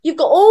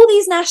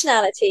these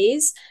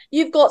nationalities.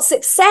 You've got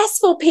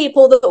successful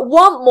people that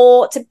want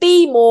more, to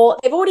be more.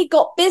 They've already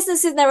got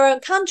businesses in their own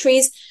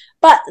countries,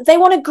 but they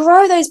want to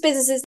grow those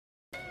businesses.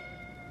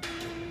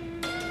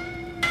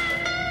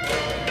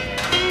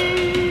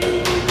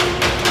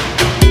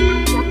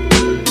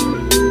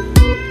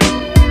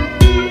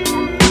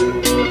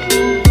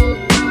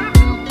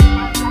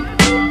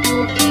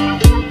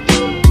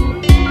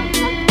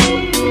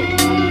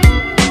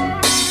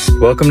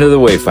 Welcome to the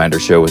Wayfinder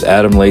Show with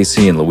Adam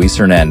Lacey and Luis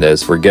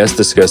Hernandez, where guests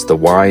discuss the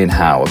why and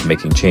how of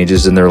making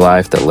changes in their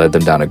life that led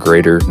them down a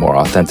greater, more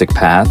authentic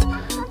path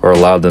or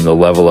allowed them to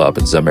level up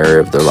in some area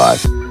of their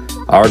life.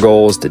 Our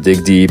goal is to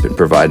dig deep and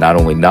provide not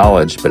only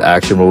knowledge, but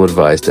actionable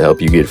advice to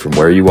help you get from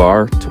where you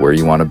are to where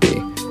you want to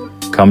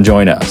be. Come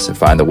join us and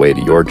find the way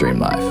to your dream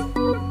life.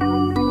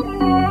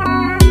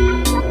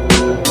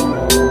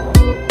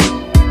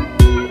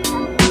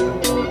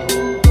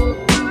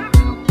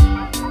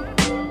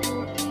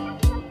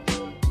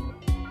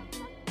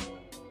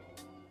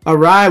 All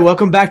right,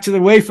 welcome back to the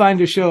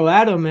Wayfinder Show.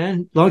 Adam,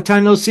 man, long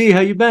time no see. How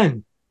you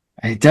been?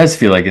 It does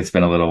feel like it's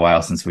been a little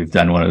while since we've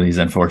done one of these,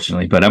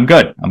 unfortunately, but I'm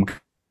good. I'm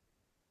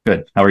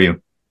good. How are you?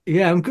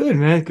 Yeah, I'm good,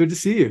 man. Good to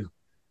see you.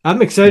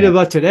 I'm excited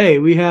about today.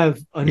 We have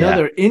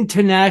another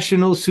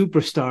international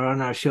superstar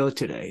on our show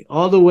today,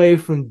 all the way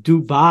from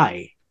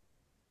Dubai.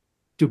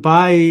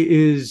 Dubai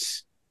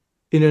is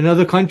in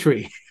another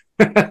country.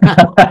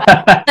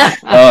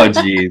 Oh,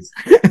 geez.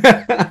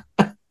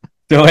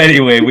 So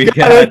anyway,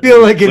 I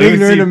feel like an Lucy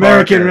ignorant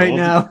American Parker. right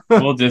now.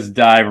 We'll just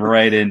dive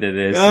right into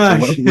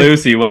this.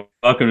 Lucy,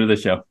 welcome to the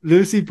show.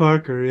 Lucy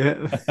Parker, yeah.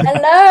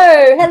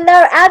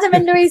 Hello, Adam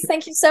and Luis.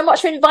 Thank you so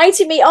much for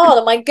inviting me on.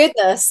 Oh, my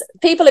goodness,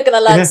 people are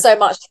going to learn so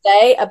much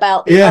today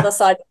about the other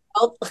side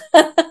of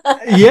the world.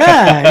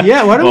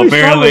 yeah. Why don't we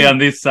barely on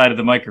this side of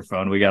the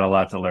microphone. We got a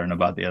lot to learn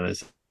about the other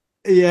side.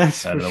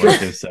 Yes. Of the world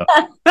too, so.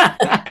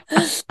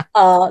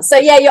 So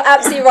yeah, you're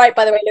absolutely right,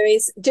 by the way,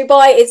 Luis.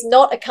 Dubai is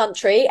not a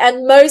country,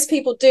 and most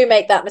people do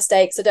make that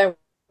mistake, so don't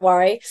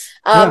worry.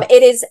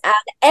 It is an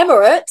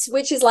emirate,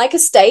 which is like a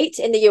state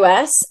in the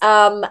US,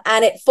 and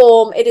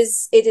it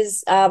is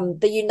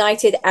the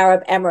United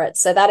Arab Emirates.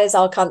 So that is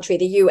our country,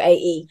 the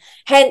UAE.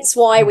 Hence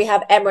why we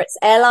have Emirates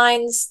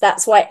Airlines.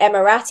 That's why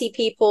Emirati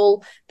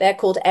people, they're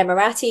called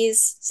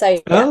Emiratis. So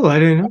Oh, I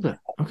didn't know that.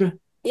 Okay.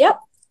 Yep.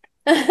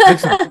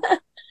 Excellent.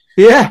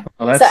 Yeah.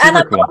 Well, that's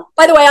super cool.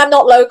 By the way, I'm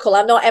not local.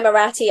 I'm not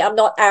Emirati. I'm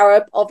not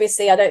Arab.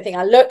 Obviously, I don't think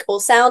I look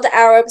or sound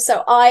Arab.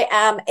 So I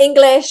am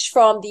English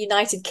from the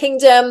United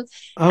Kingdom.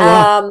 Oh,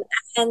 wow.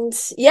 And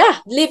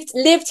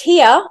lived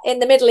here in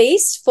the Middle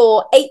East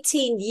for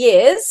 18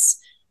 years.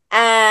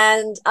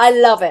 And I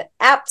love it.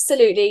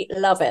 Absolutely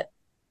love it.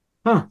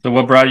 Huh. So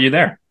what brought you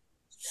there?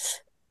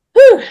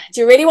 Do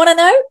you really want to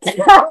know?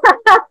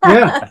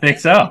 Yeah. I think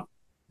so.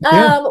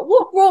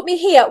 What brought me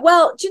here?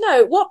 Well, do you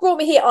know what brought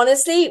me here?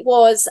 Honestly,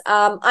 was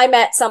I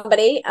met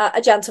somebody, a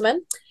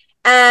gentleman,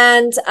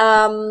 and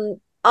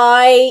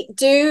I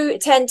do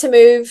tend to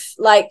move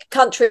like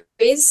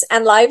countries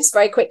and lives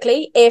very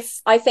quickly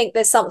if I think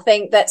there's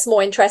something that's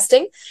more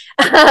interesting.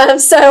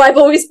 So I've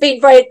always been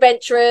very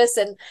adventurous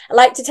and I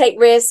like to take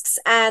risks.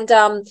 And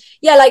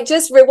like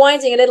just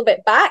rewinding a little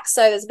bit back,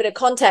 so there's a bit of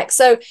context.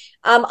 So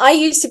I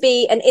used to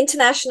be an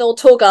international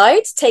tour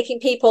guide, taking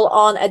people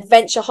on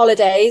adventure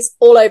holidays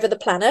all over the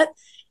planet.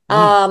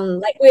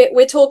 Like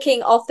we're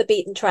talking off the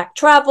beaten track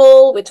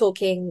travel, we're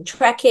talking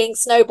trekking,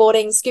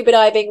 snowboarding, scuba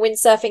diving,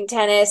 windsurfing,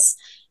 tennis,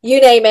 you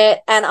name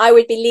it, and I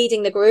would be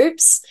leading the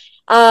groups.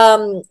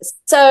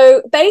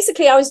 So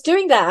basically I was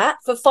doing that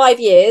for 5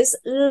 years,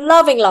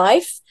 loving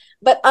life,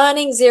 but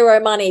earning zero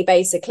money,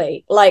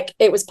 basically, like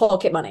it was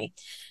pocket money.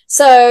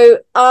 So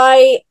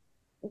I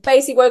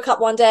basically woke up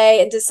one day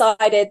and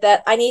decided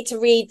that I need to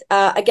read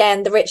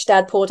again The Rich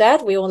Dad Poor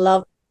Dad, we all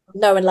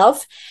know and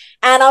love.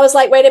 And I was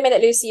like, wait a minute,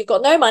 Lucy, you've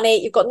got no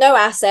money, you've got no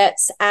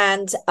assets,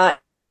 and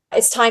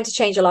it's time to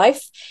change your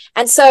life.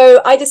 And so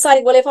I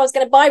decided, well, if I was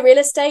going to buy real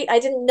estate, I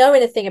didn't know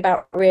anything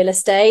about real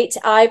estate.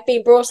 I've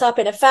been brought up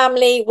in a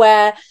family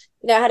where,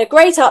 I had a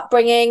great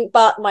upbringing,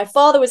 but my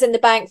father was in the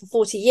bank for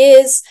 40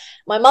 years.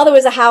 My mother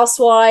was a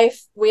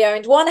housewife. We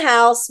owned one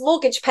house,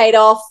 mortgage paid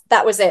off.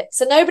 That was it.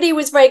 So nobody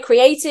was very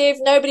creative.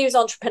 Nobody was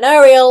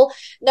entrepreneurial.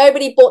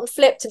 Nobody bought and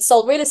flipped and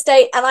sold real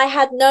estate. And I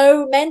had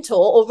no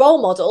mentor or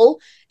role model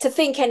to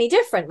think any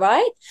different,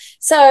 right?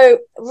 So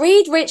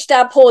read Rich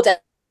Dad Poor Dad,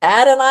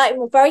 and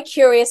I'm very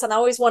curious, and I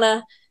always want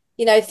to,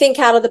 think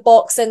out of the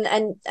box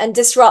and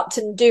disrupt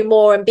and do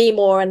more and be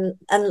more and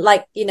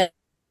like,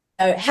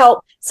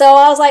 help. So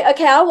I was like,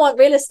 okay, I want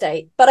real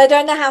estate, but I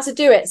don't know how to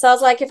do it. So I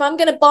was like, if I'm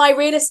going to buy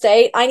real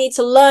estate, I need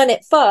to learn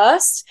it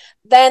first,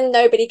 then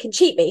nobody can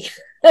cheat me.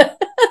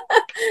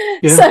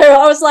 So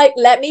I was like,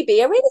 let me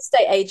be a real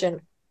estate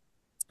agent.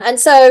 And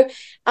so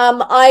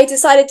I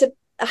decided to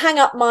hang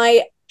up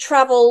my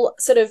travel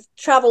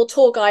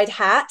tour guide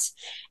hat.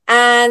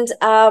 And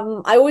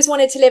I always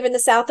wanted to live in the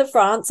south of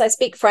France. I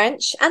speak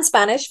French and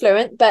Spanish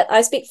fluent, but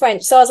I speak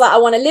French. So I was like, I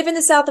want to live in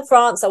the south of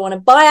France. I want to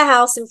buy a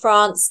house in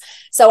France.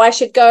 So I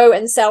should go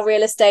and sell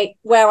real estate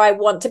where I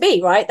want to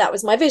be, right? That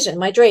was my vision,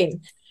 my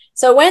dream.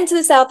 So I went to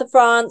the south of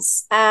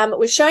France,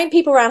 was showing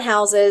people around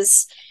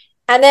houses.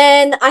 And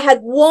then I had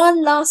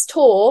one last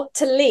tour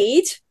to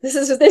lead. This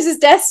is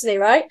destiny,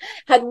 right?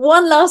 Had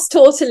one last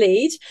tour to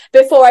lead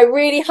before I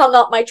really hung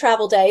up my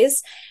travel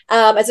days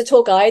as a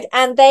tour guide.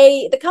 And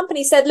the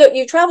company said, look,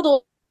 you've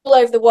traveled all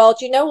over the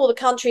world, you know all the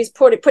countries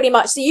pretty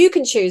much, so you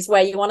can choose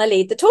where you want to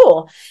lead the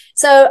tour.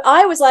 So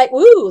I was like,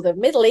 woo, the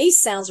Middle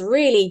East sounds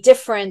really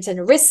different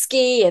and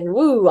risky, and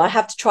woo, I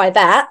have to try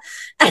that.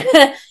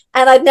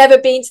 And I'd never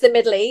been to the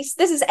Middle East.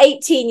 This is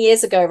 18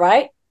 years ago,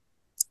 right?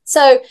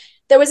 So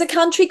there was a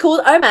country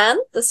called Oman,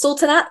 the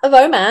Sultanate of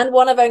Oman,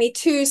 one of only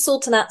 2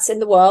 sultanates in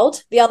the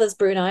world. The other's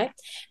Brunei.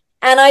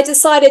 And I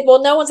decided,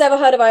 well, no one's ever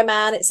heard of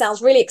Oman. It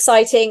sounds really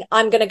exciting.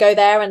 I'm going to go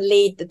there and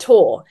lead the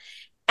tour.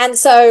 And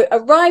so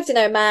arrived in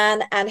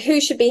Oman, and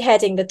who should be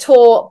heading the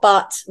tour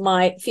but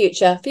my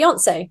future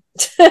fiance,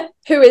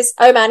 who is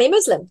Omani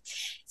Muslim.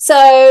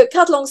 So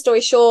cut a long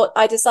story short,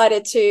 I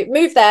decided to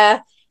move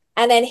there.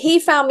 And then he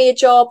found me a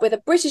job with a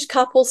British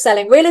couple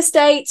selling real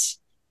estate.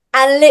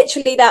 And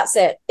literally that's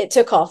it. It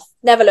took off.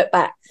 Never looked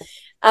back.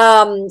 So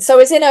I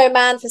was in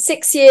Oman for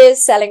 6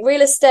 years selling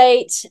real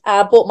estate,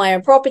 bought my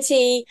own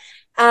property.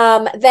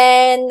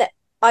 Then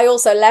I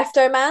also left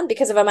Oman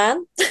because of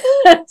Oman,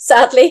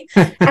 sadly.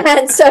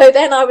 And so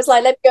then I was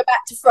like, let me go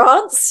back to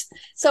France.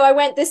 So I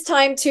went this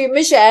time to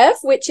Megève,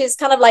 which is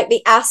kind of like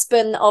the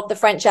Aspen of the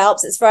French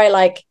Alps. It's very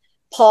like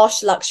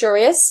posh,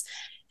 luxurious.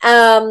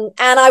 And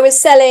I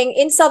was selling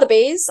in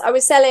Sotheby's. I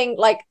was selling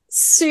like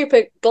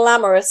super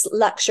glamorous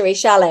luxury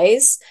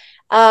chalets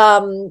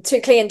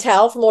to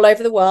clientele from all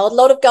over the world. A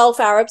lot of Gulf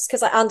Arabs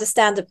because I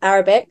understand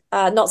Arabic,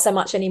 not so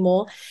much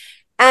anymore.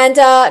 And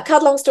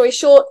cut a long story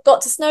short,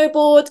 got to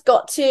snowboard,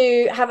 got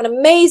to have an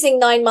amazing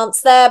 9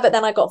 months there, but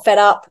then I got fed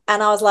up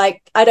and I was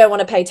like, I don't want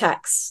to pay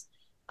tax.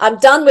 I'm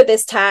done with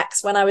this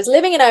tax. When I was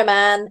living in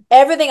Oman,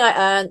 everything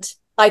I earned,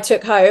 I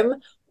took home.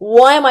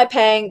 Why am I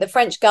paying the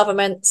French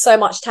government so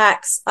much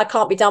tax? I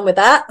can't be done with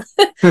that.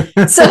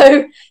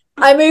 So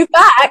I moved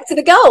back to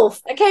the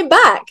Gulf. I came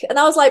back and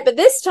I was like, but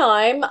this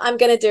time I'm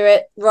going to do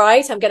it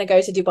right. I'm going to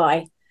go to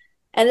Dubai.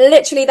 And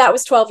literally that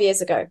was 12 years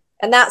ago.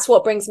 And that's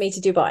what brings me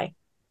to Dubai.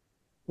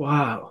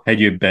 Wow. Had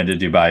you been to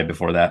Dubai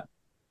before that?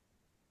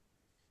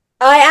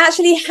 I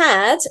actually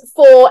had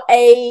for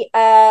a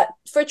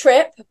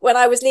trip when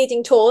I was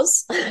leading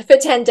tours for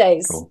 10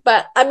 days. Cool.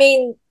 But I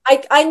mean,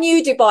 I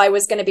knew Dubai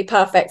was going to be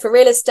perfect for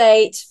real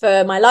estate,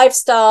 for my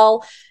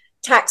lifestyle,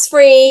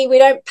 tax-free. We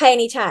don't pay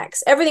any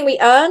tax. Everything we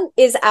earn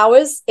is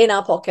ours in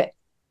our pocket.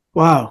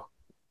 Wow.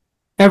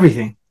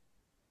 Everything.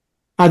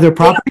 Are there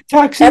property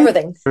taxes?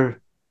 Everything.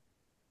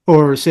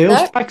 Or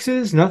sales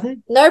taxes?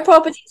 Nothing? No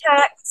property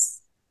tax.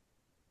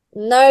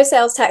 No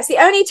sales tax. The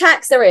only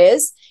tax there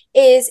is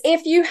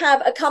if you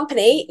have a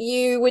company,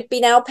 you would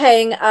be now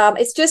paying,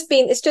 it's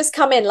just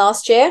come in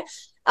last year.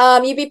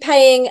 You'd be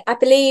paying, I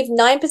believe,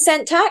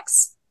 9%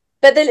 tax,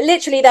 but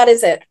literally that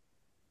is it.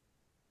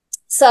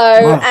 So,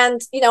 wow.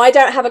 And, you know, I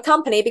don't have a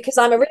company because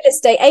I'm a real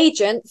estate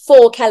agent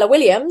for Keller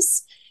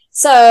Williams.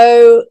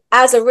 So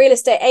as a real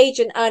estate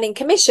agent earning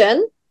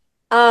commission,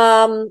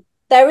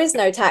 there is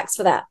no tax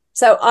for that.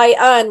 So I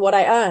earn what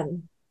I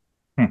earn.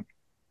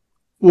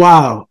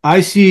 Wow.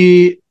 I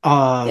see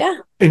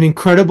an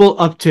incredible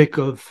uptick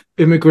of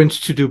immigrants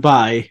to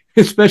Dubai,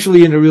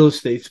 especially in the real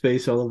estate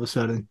space all of a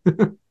sudden.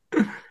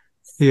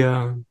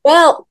 Yeah.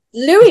 Well,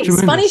 Louis,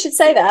 it's funny you should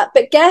say that,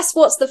 but guess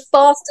what's the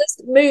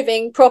fastest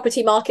moving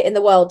property market in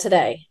the world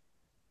today?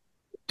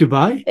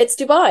 Dubai? It's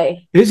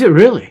Dubai. Is it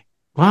really?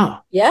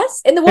 Wow.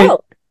 Yes, in the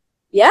world.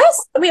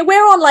 Yes. I mean,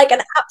 we're on like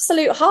an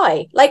absolute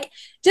high. Like,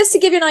 just to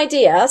give you an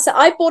idea, so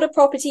I bought a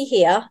property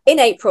here in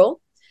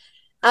April.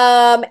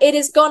 It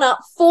has gone up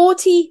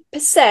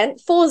 40%,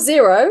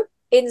 40,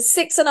 in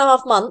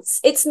 6.5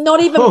 months. It's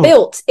not even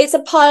built. It's a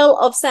pile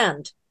of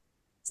sand.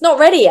 It's not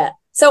ready yet.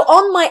 So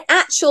on my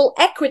actual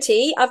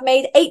equity, I've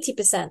made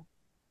 80%.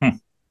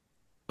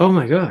 Oh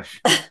my gosh.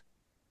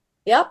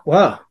 Yep.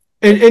 Wow.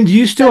 And do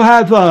you still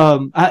have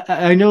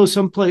I know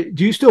some place,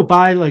 do you still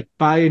buy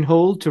and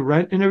hold to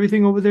rent and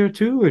everything over there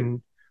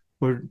too?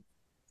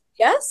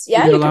 Yes,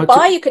 yeah, you can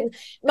buy, you can,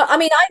 I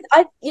mean,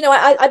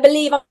 I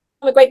believe I'm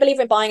a great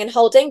believer in buying and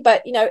holding,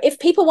 but you know, if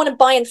people want to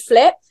buy and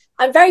flip,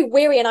 I'm very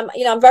weary and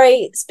I'm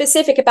very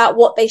specific about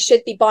what they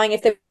should be buying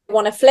if they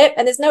want to flip.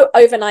 And there's no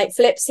overnight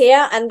flips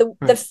here. And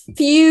the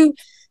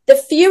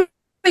few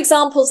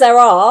examples there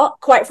are,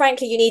 quite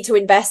frankly, you need to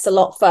invest a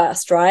lot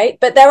first, right?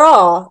 But there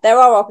are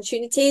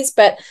opportunities,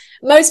 but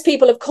most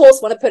people, of course,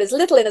 want to put as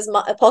little in as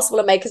possible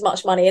and make as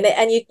much money in it,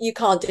 and you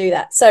can't do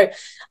that. So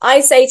I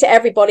say to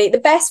everybody, the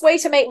best way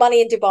to make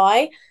money in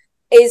Dubai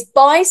is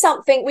buy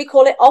something. We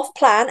call it off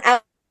plan.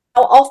 Our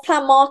off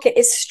plan market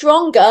is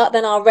stronger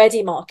than our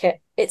ready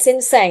market. It's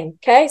insane.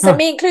 Okay, so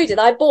me included,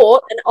 I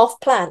bought an off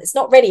plan. It's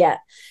not ready yet.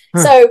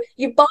 So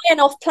you buy an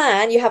off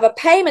plan, you have a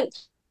payment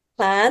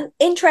plan,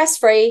 interest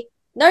free,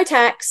 no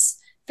tax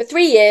for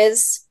 3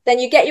 years. Then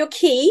you get your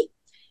key.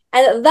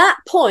 And at that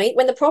point,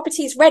 when the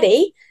property is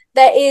ready,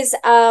 there is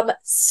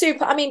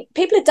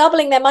people are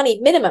doubling their money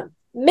minimum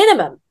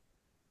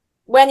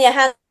when you're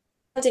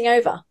handing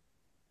over.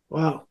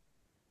 Wow.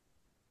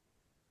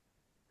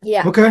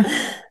 Yeah. Okay.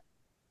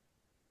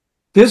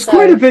 There's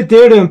quite a So, bit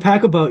there to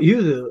unpack about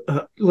you,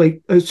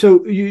 though.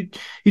 So you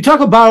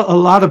talk about a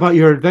lot about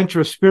your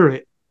adventurous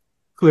spirit.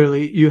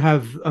 Clearly, you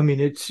have. I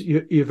mean,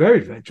 you're very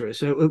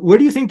adventurous. Where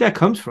do you think that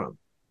comes from?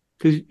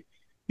 Because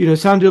it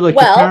sounded like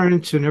your well,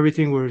 parents and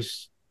everything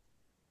was,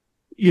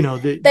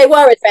 they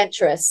were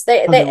adventurous.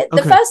 The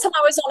okay. first time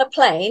I was on a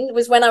plane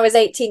was when I was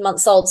 18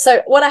 months old.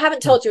 So what I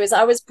haven't Oh, told you is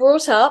I was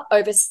brought up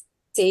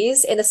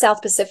overseas in the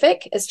South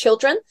Pacific as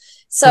children. okay.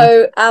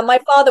 So my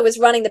father was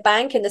running the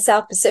bank in the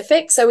South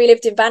Pacific. So we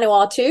lived in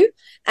Vanuatu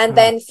and Ah,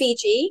 then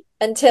Fiji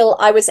until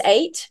I was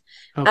 8.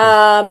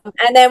 okay.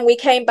 And then we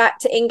came back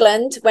to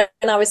England when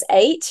I was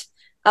 8.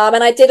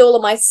 And I did all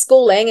of my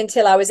schooling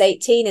until I was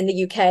 18 in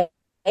the UK.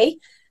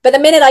 But the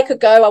minute I could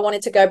go, I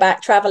wanted to go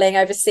back traveling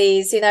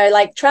overseas.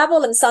 Like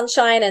travel and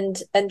sunshine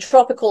and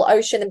tropical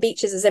ocean and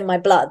beaches is in my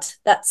blood.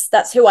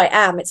 That's who I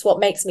am. It's what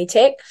makes me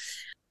tick.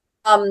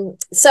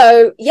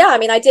 So yeah, I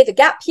mean, I did a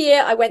gap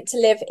year. I went to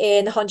live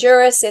in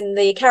Honduras in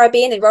the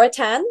Caribbean in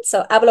Roatan.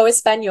 So hablo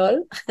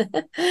español.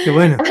 Qué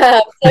bueno.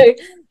 So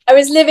I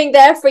was living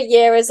there for a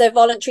year as a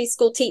voluntary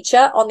school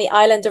teacher on the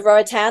island of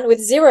Roatan with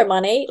zero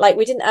money. Like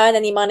we didn't earn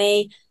any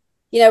money.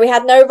 We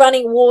had no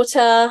running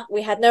water.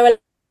 We had no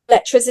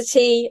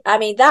electricity. I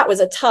mean, that was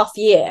a tough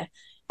year.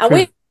 And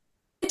we're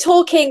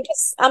Sure. talking,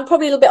 I'm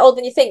probably a little bit older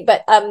than you think,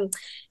 but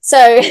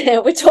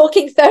so we're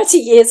talking 30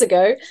 years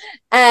ago.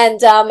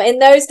 And in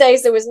those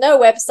days, there was no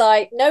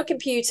website, no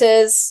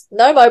computers,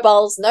 no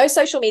mobiles, no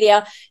social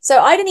media. So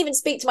I didn't even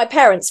speak to my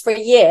parents for a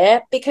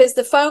year because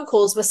the phone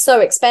calls were so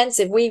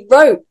expensive. We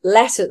wrote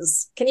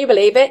letters. Can you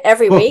believe it?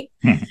 Every Oh, week.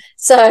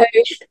 So,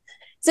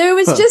 so it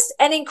was huh. just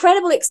an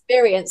incredible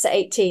experience at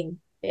 18.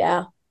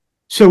 Yeah.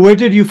 So where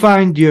did you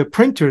find your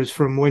printers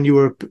from when you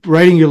were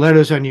writing your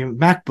letters on your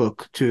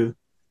MacBook to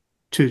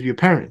your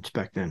parents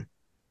back then?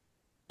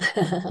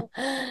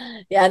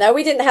 Yeah, no,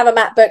 we didn't have a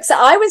MacBook. So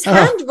I was Oh,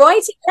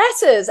 handwriting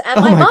letters, and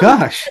oh my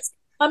gosh.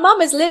 my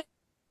mum has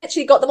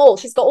literally got them all.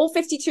 She's got all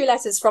 52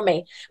 letters from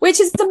me, which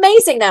is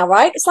amazing now,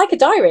 right? It's like a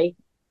diary.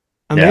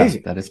 Yeah,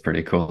 Amazing. that is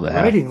pretty cool to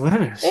have. Writing It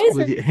letters is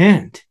with your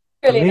hand.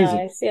 really Amazing.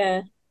 nice,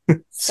 yeah.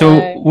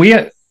 So So, we,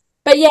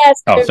 but yeah,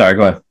 oh, so sorry,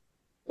 go ahead.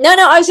 no,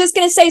 I was just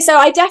going to say, so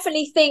I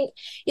definitely think,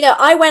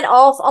 I went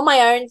off on my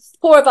own,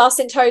 4 of us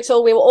in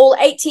total. We were all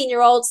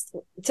 18-year-olds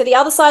to the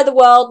other side of the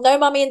world, no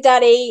mummy and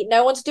daddy,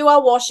 no one to do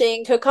our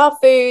washing, cook our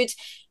food.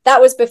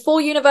 That was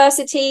before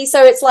university.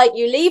 So it's like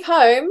you leave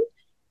home,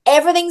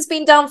 everything's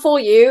been done for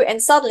you,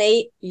 and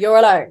suddenly you're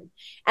alone.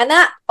 And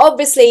that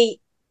obviously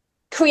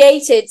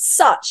created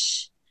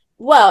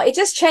it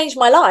just changed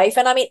my life.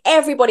 And I mean,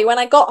 everybody, when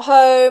I got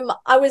home,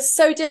 I was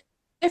so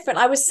different.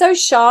 I was so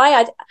shy.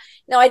 I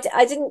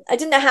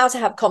didn't know how to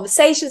have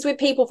conversations with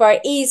people very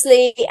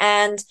easily.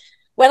 And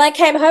when I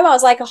came home, I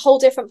was like a whole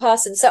different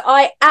person. So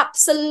I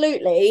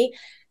absolutely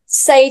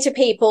say to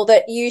people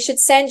that you should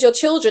send your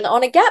children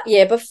on a gap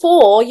year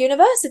before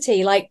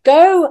university. Like,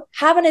 go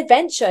have an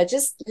adventure,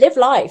 just live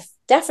life.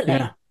 Yeah,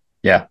 Definitely.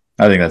 Yeah,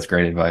 I think that's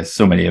great advice.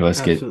 So many of us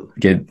absolutely.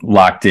 get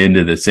locked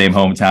into the same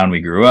hometown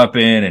we grew up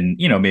in, and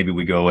maybe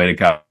we go away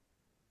to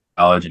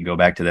college and go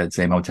back to that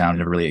same hometown and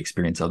never really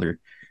experience other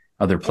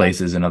Yeah,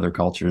 places and other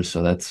cultures.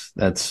 So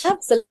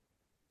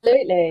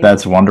absolutely.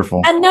 that's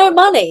wonderful. And no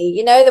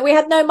money, that we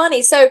had no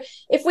money. So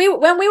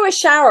when we were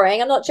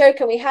showering, I'm not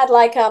joking, we had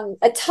like a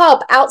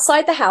tub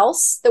outside the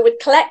house that would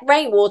collect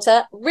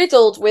rainwater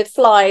riddled with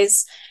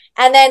flies.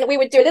 And then we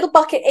would do a little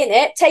bucket in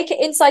it, take it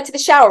inside to the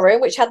shower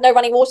room, which had no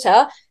running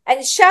water,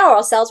 and shower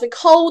ourselves with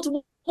cold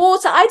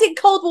water. I did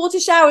cold water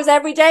showers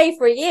every day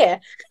for a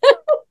year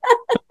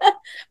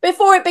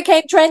before it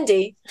became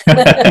trendy.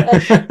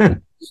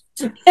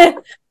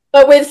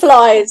 But with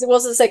flies, it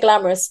wasn't so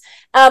glamorous.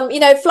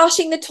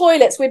 Flushing the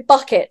toilets with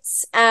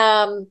buckets.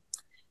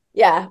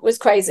 Yeah, it was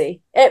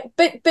crazy.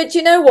 But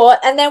you know what?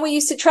 And then we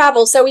used to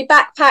travel. So we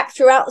backpacked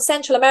throughout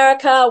Central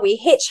America. We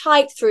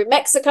hitchhiked through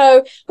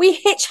Mexico.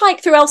 We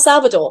hitchhiked through El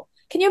Salvador.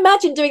 Can you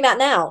imagine doing that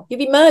now? You'd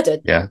be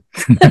murdered. Yeah.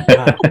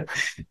 Wow.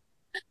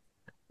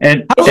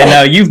 And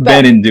now you've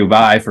been in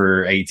Dubai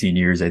for 18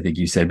 years, I think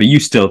you said, but you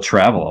still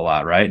travel a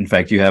lot, right? In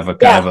fact, you have a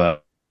kind Yeah.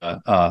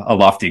 of a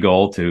lofty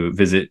goal to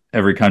visit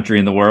every country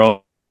in the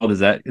world. Is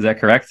that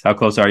correct? How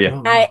close are you?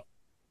 Oh, wow.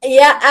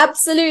 Yeah,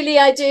 absolutely,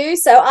 I do.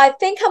 So I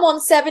think I'm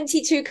on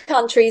 72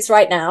 countries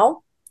right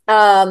now.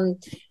 And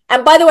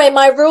by the way,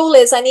 my rule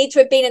is I need to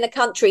have been in a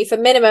country for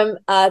minimum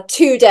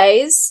 2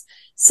 days.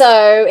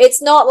 So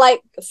it's not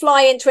like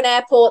fly into an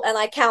airport and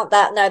I count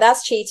that. No,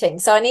 that's cheating.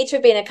 So I need to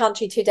have been in a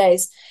country 2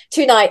 days,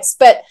 2 nights.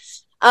 But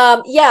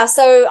yeah,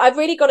 so I've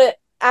really got to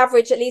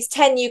average at least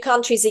 10 new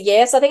countries a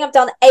year. So I think I've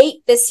done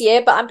 8 this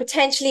year, but I'm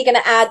potentially going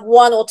to add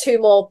 1 or 2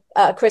 more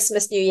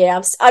Christmas, New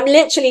Year. I'm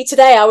literally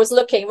today, I was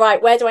looking,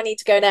 right, where do I need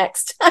to go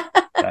next?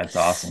 That's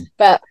awesome.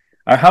 But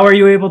How are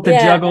you able to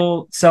yeah,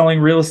 juggle selling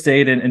real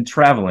estate and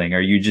traveling?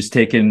 Are you just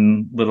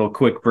taking little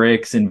quick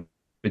breaks in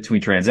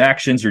between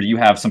transactions, or do you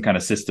have some kind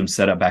of system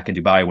set up back in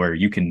Dubai where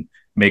you can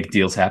make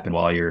deals happen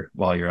while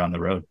you're on the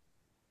road?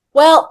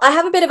 Well, I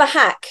have a bit of a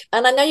hack,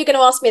 and I know you're going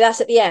to ask me that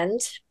at the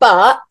end.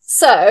 But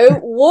so,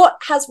 what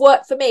has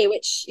worked for me,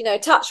 which,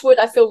 touch wood,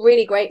 I feel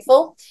really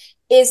grateful,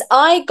 is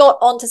I got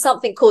onto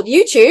something called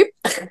YouTube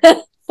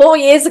 4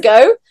 years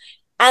ago,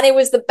 and it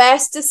was the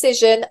best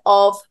decision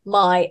of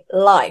my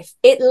life.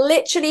 It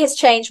literally has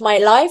changed my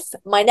life,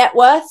 my net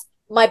worth,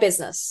 my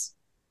business.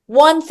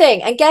 One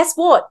thing. And guess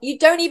what? You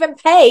don't even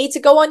pay to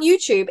go on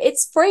YouTube.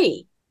 It's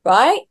free,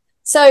 right?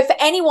 So for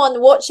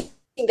anyone watching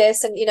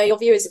this and your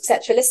viewers,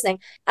 etc., listening,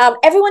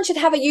 everyone should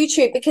have a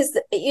YouTube, because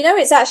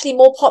it's actually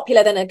more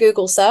popular than a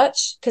Google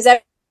search, because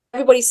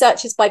everybody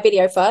searches by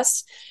video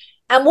first.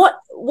 And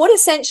what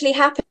essentially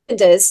happened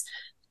is,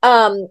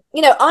 I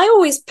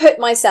always put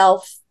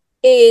myself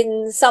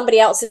in somebody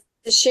else's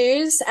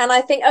shoes, and I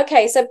think,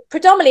 okay, so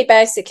predominantly,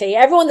 basically,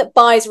 everyone that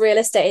buys real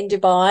estate in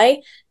Dubai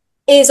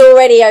is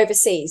already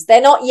overseas.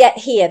 They're not yet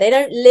here. They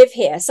don't live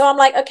here. So I'm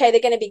like, okay,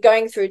 they're going to be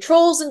going through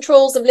trawls and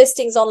trawls of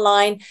listings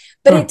online,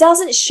 but it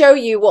doesn't show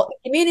you what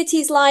the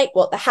community's like,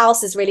 what the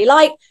house is really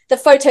like. The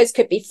photos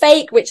could be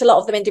fake, which a lot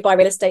of them in Dubai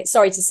real estate,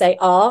 sorry to say,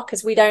 are,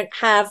 because we don't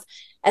have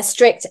a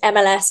strict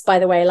MLS, by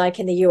the way, like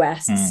in the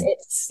US.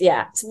 It's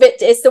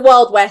the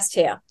Wild West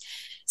here.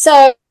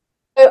 So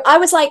I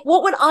was like,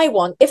 what would I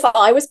want if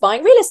I was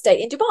buying real estate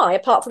in Dubai,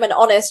 apart from an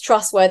honest,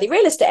 trustworthy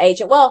real estate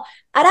agent? Well,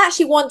 I'd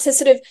actually want to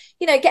sort of,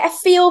 get a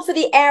feel for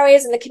the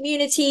areas and the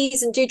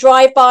communities and do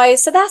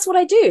drive-bys. So that's what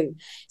I do.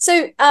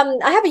 So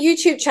I have a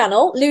YouTube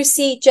channel,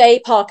 Lucy J.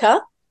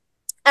 Parker,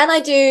 and I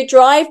do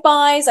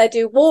drive-bys, I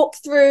do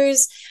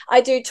walkthroughs, I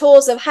do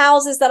tours of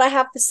houses that I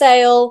have for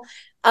sale.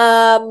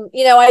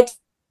 I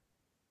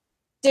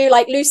do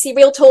like Lucy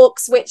Real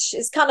Talks, which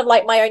is kind of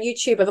like my own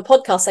YouTube of a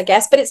podcast, I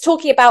guess, but it's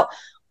talking about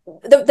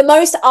the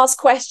most asked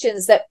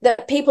questions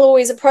that people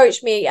always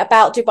approach me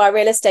about Dubai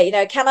real estate.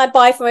 Can I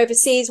buy from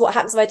overseas? What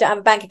happens if I don't have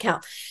a bank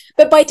account?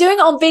 But by doing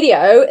it on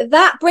video,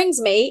 that brings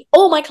me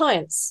all my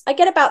clients. I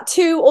get about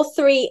 2 or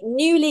 3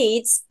 new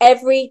leads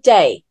every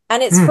day,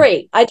 and it's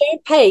free. I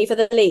don't pay for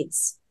the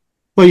leads.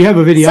 Well, you have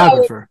a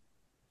videographer.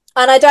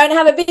 And I don't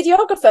have a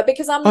videographer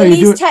because I'm the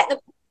least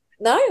technical.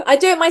 No, I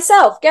do it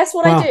myself. Guess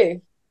what I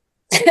do?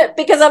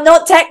 Because I'm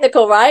not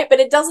technical, right?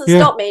 But it doesn't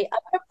stop me.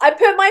 I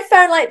put my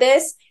phone like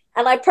this,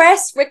 and I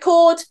press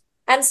record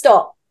and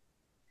stop.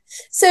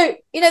 So,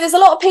 there's a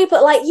lot of people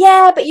that are like,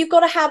 yeah, but you've got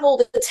to have all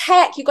the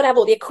tech, you've got to have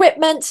all the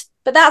equipment,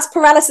 but that's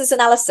paralysis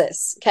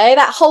analysis. Okay.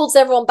 That holds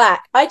everyone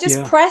back. I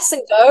just press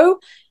and go,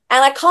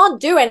 and I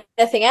can't do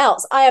anything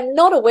else. I am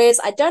not a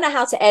whiz. I don't know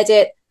how to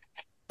edit,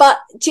 but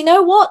do you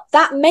know what?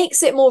 That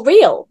makes it more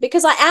real,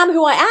 because I am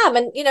who I am.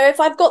 And, if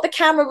I've got the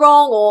camera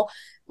wrong, or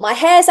my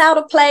hair's out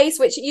of place,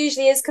 which it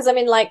usually is because I'm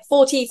in like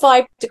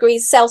 45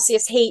 degrees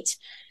Celsius heat,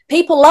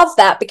 people love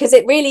that because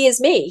it really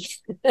is me.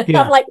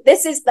 I'm like,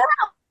 this is the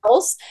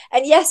house.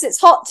 And yes,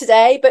 it's hot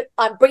today, but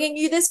I'm bringing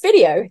you this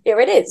video. Here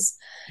it is.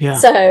 Yeah.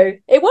 So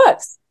it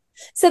works.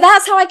 So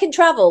that's how I can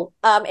travel,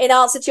 in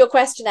answer to your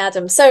question,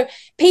 Adam. So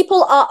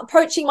people are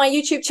approaching my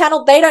YouTube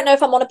channel. They don't know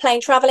if I'm on a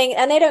plane traveling,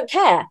 and they don't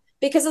care,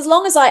 because as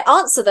long as I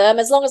answer them,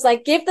 as long as I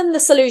give them the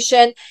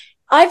solution,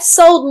 I've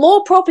sold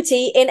more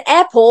property in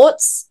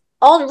airports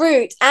en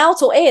route,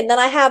 out or in, than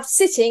I have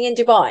sitting in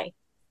Dubai.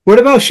 What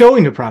about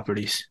showing the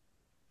properties?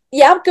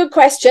 Yeah, good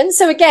question.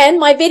 So again,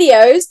 my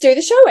videos do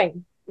the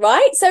showing,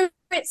 right? So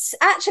it's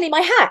actually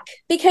my hack,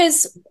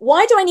 because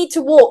why do I need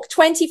to walk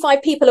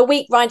 25 people a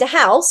week around a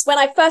house when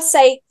I first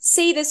say,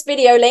 see this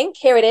video link,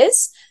 here it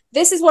is.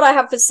 This is what I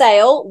have for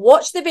sale.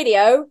 Watch the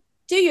video.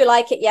 Do you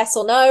like it? Yes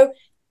or no?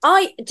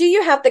 Do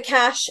you have the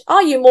cash?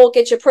 Are you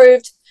mortgage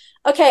approved?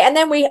 Okay, and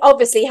then we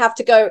obviously have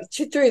to go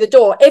through the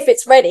door if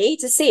it's ready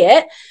to see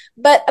it.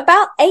 But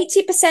about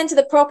 80% of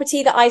the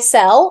property that I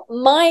sell,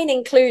 mine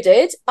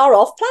included, are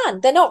off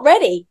plan. They're not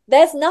ready.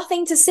 There's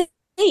nothing to see.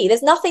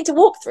 There's nothing to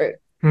walk through.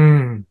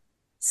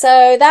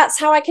 So that's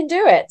how I can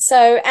do it.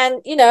 So,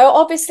 and,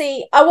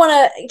 obviously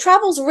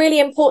travel's really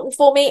important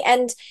for me.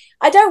 And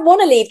I don't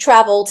want to leave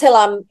travel till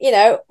I'm,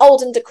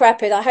 old and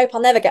decrepit. I hope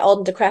I'll never get old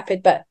and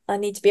decrepit, but I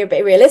need to be a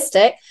bit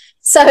realistic.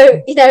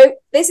 So,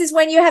 this is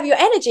when you have your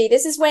energy.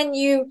 This is when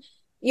you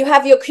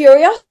have your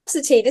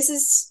curiosity. This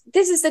is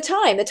the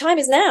time. The time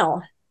is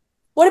now.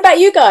 What about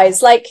you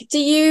guys? Like, do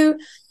you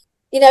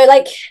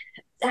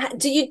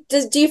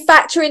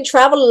factor in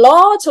travel a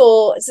lot,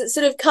 or does it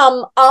sort of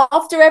come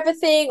after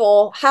everything,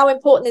 or how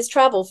important is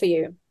travel for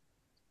you?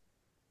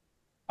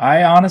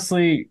 I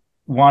honestly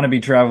want to be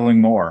traveling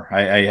more.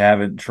 I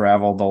haven't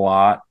traveled a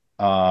lot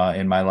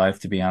in my life,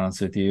 to be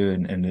honest with you,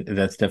 and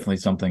that's definitely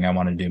something I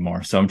want to do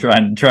more. So I'm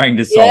trying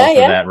to solve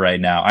for that right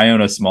now. I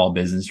own a small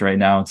business right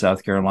now in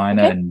South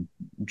Carolina, and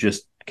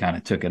just kind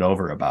of took it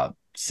over about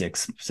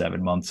 6-7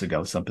 months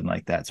ago, something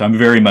like that. So I'm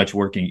very much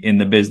working in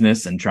the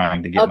business and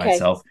trying to get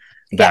myself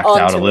backed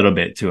out a little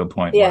bit to a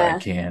point where I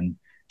can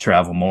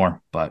travel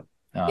more. But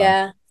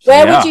where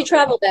would you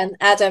travel then,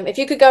 Adam? If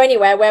you could go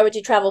anywhere, where would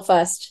you travel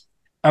first?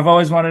 I've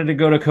always wanted to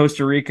go to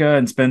Costa Rica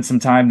and spend some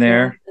time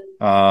there.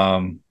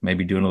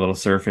 Maybe doing a little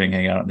surfing,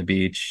 hanging out on the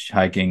beach,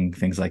 hiking,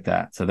 things like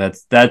that. So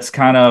that's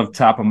kind of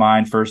top of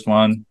mind, first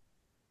one.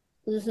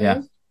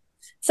 Yeah.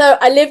 So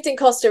I lived in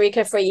Costa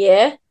Rica for a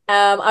year.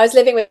 I was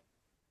living with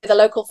a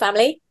local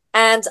family,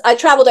 and I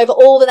traveled over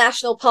all the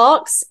national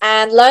parks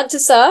and learned to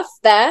surf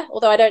there,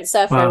 although I don't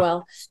surf very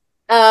Wow.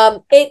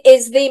 well. It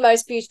is the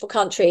most beautiful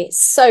country.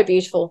 It's so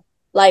beautiful.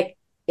 Like,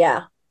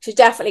 yeah, should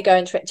definitely go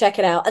and check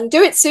it out and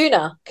do it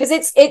sooner because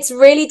it's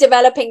really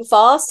developing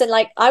fast. And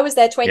like, I was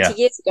there 20 Yeah.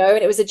 years ago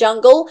and it was a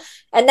jungle,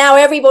 and now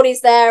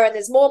everybody's there and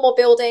there's more and more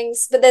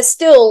buildings, but there's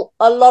still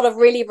a lot of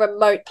really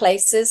remote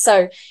places.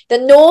 So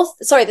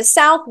the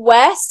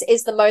southwest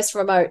is the most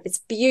remote.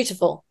 It's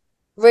beautiful,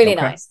 really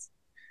Okay. nice.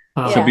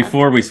 So Yeah.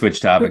 before we switch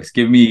topics,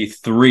 give me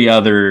three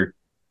other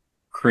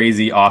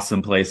crazy,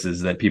 awesome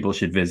places that people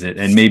should visit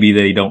and maybe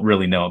they don't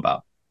really know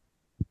about.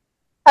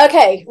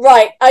 Okay,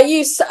 right. Are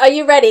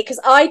you ready? Because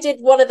I did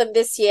one of them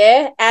this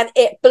year and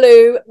it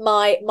blew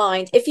my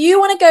mind. If you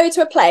want to go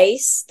to a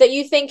place that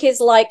you think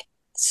is like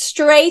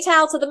straight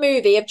out of the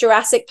movie of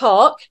Jurassic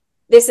Park,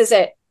 this is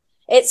it.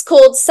 It's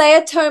called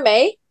Sao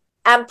Tome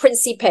and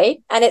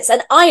Principe, and it's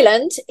an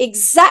island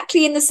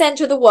exactly in the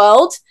center of the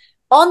world,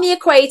 on the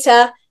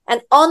equator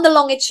and on the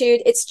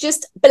longitude. It's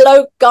just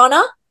below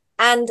Ghana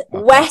and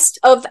Okay. west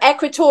of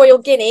Equatorial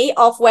Guinea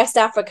off West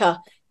Africa.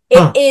 It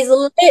Huh. is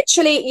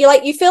literally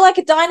you feel like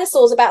a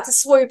dinosaur's about to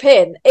swoop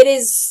in. It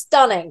is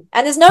stunning,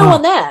 and there's no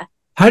one Wow. there.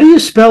 How do you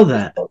spell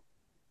that?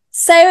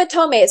 Sao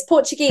Tome, it's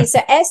Portuguese,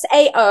 so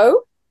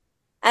Sao,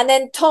 and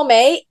then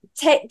Tome,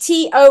 Tome.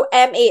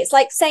 It's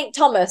like Saint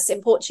Thomas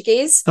in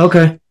Portuguese.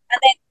 Okay.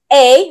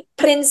 A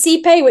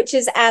Principe, which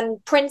is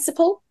and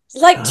principal.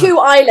 It's like Uh, two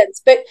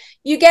islands, but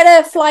you get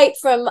a flight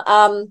from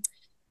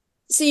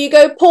so you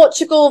go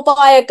Portugal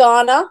via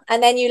Ghana,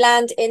 and then you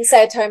land in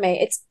Sao Tome.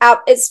 It's out.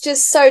 It's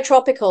just so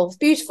tropical. It's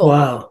beautiful.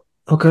 wow.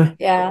 Okay.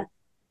 Yeah.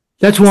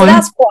 That's So one.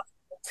 that's one.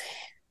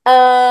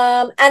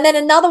 And then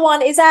another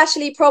one is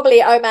actually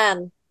probably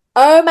Oman.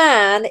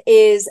 Oman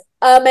is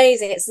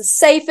amazing. It's the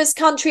safest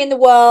country in the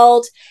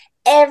world.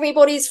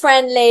 Everybody's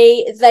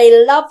friendly.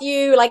 They love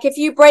you. Like if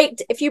you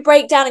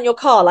break down in your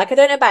car, like I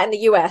don't know about in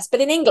the US,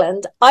 but in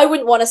England, I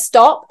wouldn't want to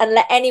stop and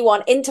let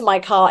anyone into my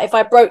car if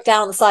I broke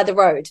down on the side of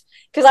the road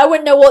because I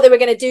wouldn't know what they were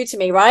going to do to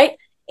me, right?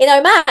 In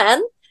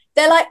Oman,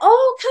 they're like,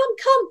 "Oh,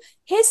 come.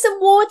 Here's some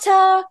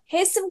water.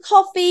 Here's some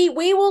coffee.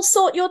 We will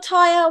sort your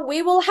tire.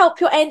 We will help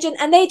your engine."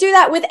 And they do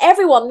that with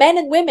everyone, men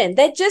and women.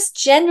 They're just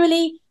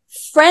generally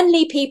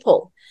friendly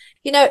people.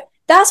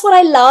 That's what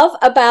I love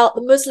about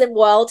the Muslim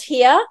world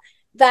here,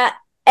 that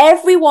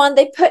everyone,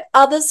 they put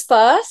others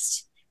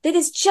first. That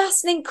is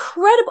just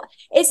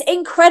it's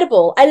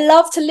incredible. I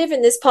love to live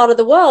in this part of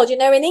the world. In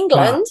Wow.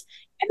 England,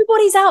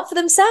 everybody's out for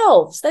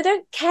themselves. They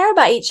don't care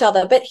about each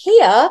other. But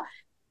here,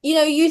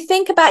 you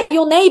think about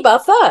your neighbor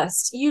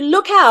first. You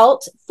look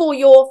out for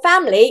your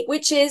family,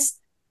 which is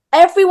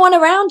everyone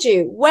around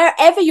you,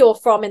 wherever you're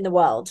from in the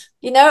world.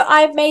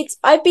 I've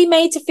been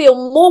made to feel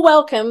more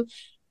welcome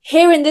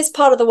here in this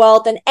part of the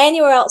world than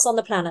anywhere else on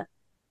the planet.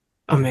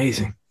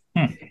 Amazing.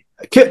 Hmm.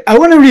 I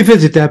want to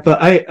revisit that, but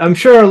I'm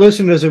sure our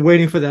listeners are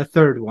waiting for that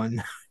third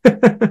one.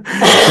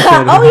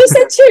 Oh, you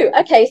said two.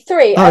 Okay,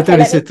 three. Oh, I Okay, thought he let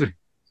me. said three.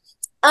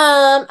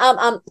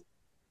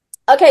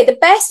 Okay, the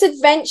best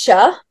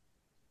adventure.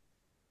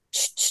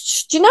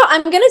 Do you know?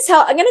 I'm gonna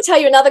tell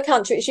you another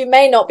country which you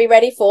may not be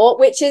ready for,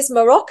 which is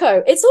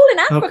Morocco. It's all in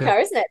Okay. Africa,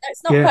 isn't it? No,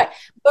 it's not Yeah. quite.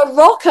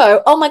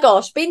 Morocco. Oh my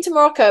gosh, been to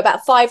Morocco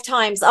about 5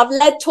 times. I've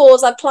led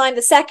tours. I've climbed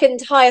the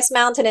second highest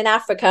mountain in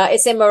Africa.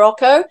 It's in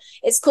Morocco.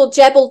 It's called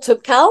Jebel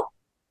Toubkal.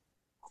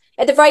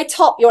 At the very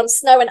top, you're on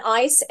snow and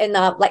ice, and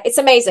it's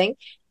amazing.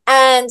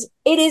 And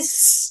it is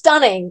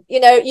stunning.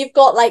 You've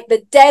got like the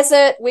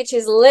desert, which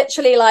is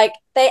literally like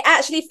they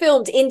actually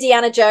filmed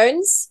Indiana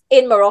Jones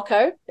in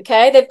Morocco.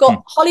 Okay. They've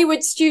got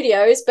Hollywood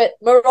studios, but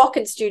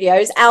Moroccan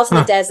studios out in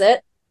the Huh. desert.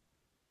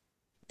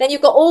 Then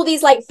you've got all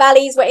these like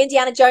valleys where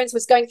Indiana Jones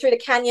was going through the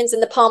canyons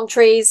and the palm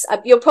trees.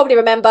 You'll probably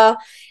remember.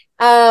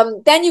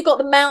 Then you've got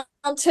the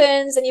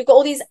mountains, and you've got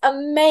all these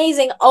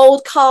amazing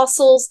old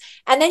castles.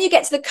 And then you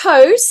get to the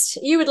coast.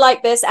 You would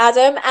like this,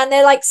 Adam. And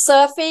they're like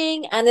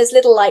surfing, and there's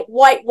little like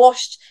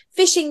whitewashed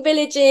fishing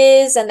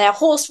villages, and they're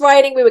horse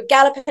riding. We were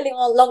galloping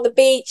along the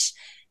beach.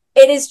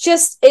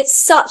 It's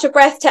such a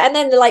breathtaking. And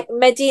then like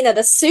Medina,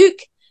 the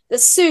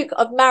souk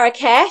of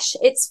Marrakesh.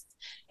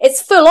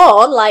 It's full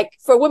on. Like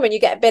for a woman, you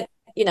get a bit,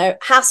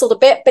 hassled a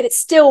bit, but it's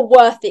still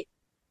worth the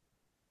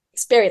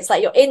experience.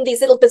 Like you're in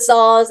these little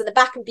bazaars in the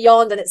back and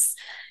beyond, and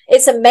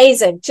it's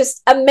amazing.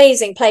 Just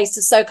amazing place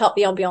to soak up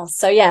the ambiance.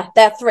 So yeah,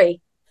 they're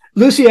three.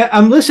 Lucy,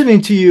 I'm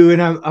listening to you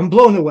and I'm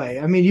blown away.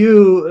 I mean,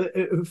 you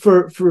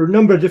for a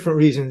number of different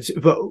reasons,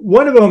 but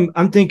one of them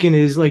I'm thinking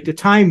is like the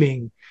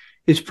timing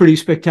is pretty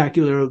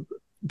spectacular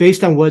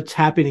based on what's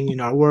happening in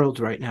our world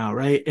right now,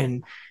 right?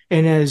 And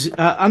as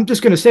I'm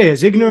just going to say,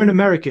 as ignorant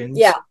Americans,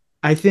 Yeah.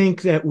 I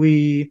think that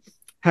we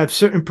have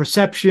certain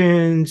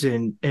perceptions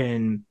and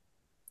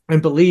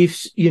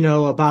beliefs,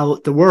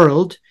 about the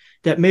world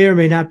that may or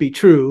may not be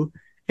true.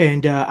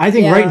 And I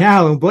think right Yeah.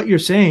 now, what you're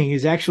saying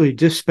is actually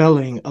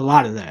dispelling a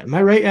lot of that. Am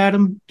I right,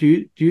 Adam?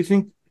 Do you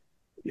think?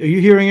 Are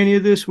you hearing any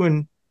of this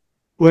when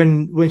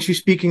when she's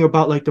speaking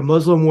about like the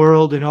Muslim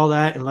world and all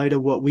that in light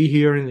of what we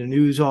hear in the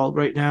news all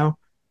right now.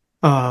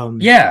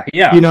 Yeah, You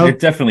yeah. know, It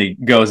definitely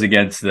goes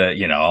against the,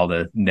 all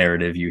the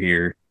narrative you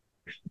hear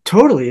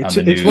totally. on the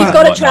It's news You've why.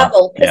 got and to whatnot.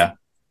 travel because Yeah.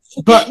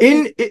 But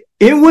in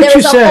what there you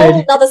is a whole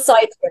said, other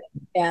side to it.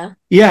 Yeah.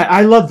 yeah,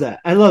 I love that.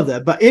 I love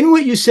that. But in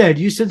what you said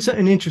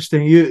something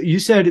interesting. You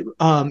said,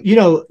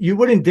 you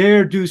wouldn't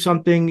dare do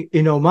something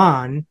in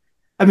Oman.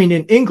 I mean,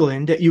 in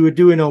England that you would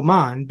do in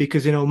Oman,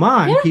 because in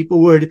Oman Yeah. people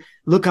would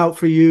look out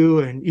for you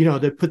and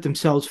they put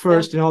themselves Yeah.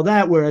 first and all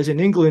that. Whereas in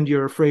England,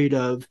 you're afraid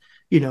of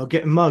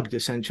getting mugged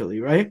essentially,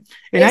 right?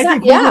 And I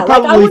think Exactly. we would Yeah. Like I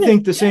probably wouldn't.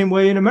 think the Yeah. same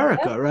way in Yeah.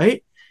 America,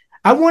 right?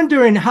 I'm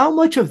wondering how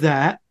much of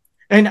that,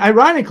 and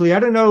ironically, I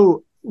don't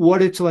know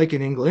what it's like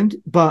in England,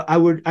 but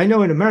I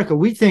know in America,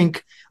 we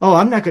think, oh,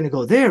 I'm not going to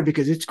go there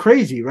because it's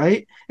crazy,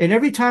 right? And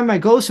every time I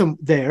go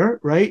there,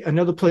 right,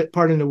 another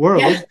part in the Yeah.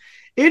 world,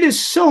 it is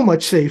so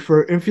much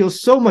safer and feels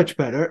so much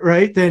better,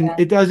 right, than Yeah.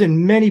 it does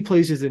in many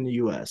places in the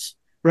US,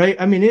 right?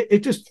 I mean,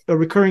 it's just a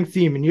recurring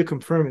theme, and you're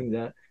confirming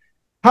that.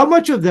 How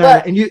much of Well,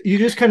 that, and you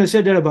just kind of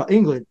said that about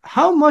England,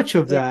 how much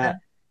of yeah. that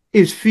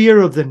is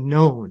fear of the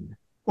known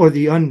or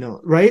the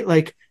unknown, right?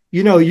 Like,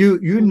 you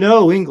Mm.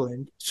 know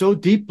England so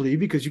deeply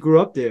because you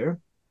grew up there,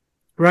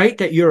 right?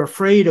 That you're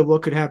afraid of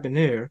what could happen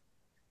there.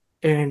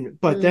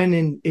 But Mm.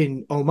 then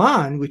in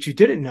Oman, which you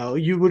didn't know,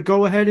 you would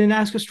go ahead and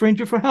ask a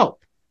stranger for help,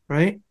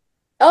 right?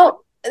 Oh,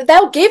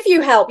 they'll give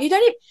you help. You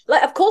don't even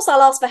like, of course,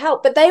 I'll ask for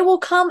help, but they will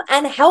come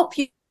and help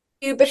you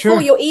before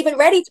Sure. you're even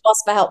ready to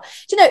ask for help.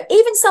 Do you know,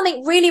 even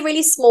something really,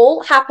 really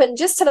small happened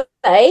just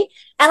today.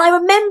 And I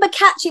remember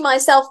catching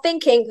myself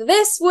thinking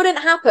this wouldn't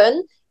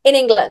happen in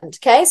England.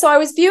 Okay. So I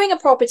was viewing a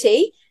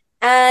property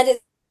and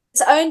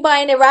it's owned by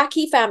an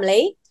Iraqi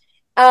family.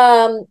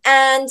 And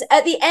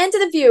at the end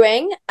of the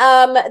viewing,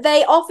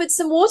 they offered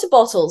some water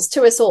bottles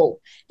to us all.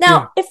 Yeah.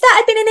 Now, if that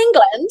had been in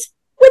England,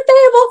 would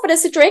they have offered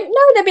us a drink?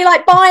 No, they'd be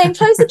like, bye and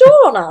close the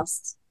door on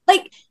us.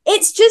 Like,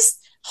 it's just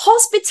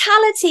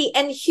hospitality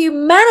and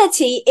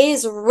humanity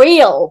is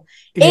real.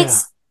 Yeah.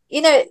 It's,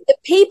 the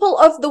people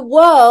of the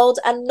world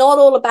are not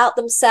all about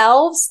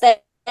themselves. They're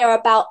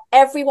about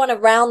everyone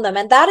around them.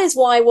 And that is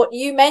why what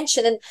you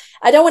mentioned, and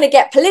I don't want to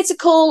get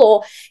political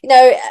or,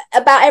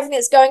 about everything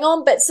that's going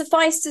on, but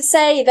suffice to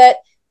say that,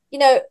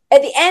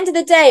 at the end of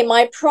the day,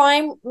 my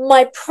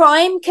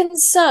prime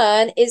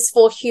concern is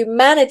for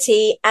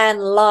humanity and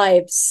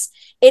lives.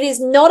 It is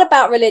not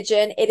about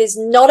religion. It is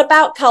not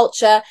about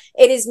culture.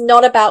 It is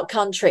not about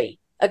country.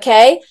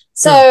 Okay. Sure.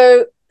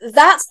 So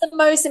that's the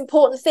most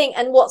important thing.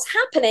 And what's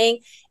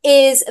happening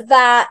is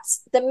that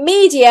the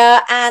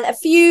media and a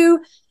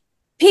few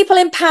people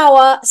in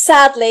power,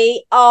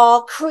 sadly,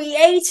 are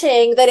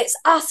creating that it's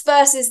us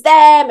versus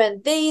them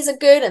and these are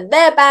good and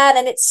they're bad.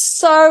 And it's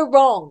so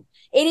wrong.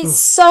 It is Mm.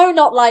 so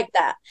not like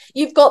that.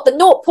 You've got the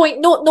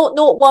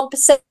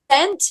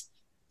 0.0001%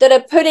 that are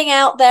putting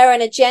out there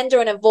an agenda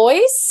and a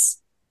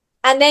voice.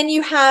 And then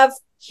you have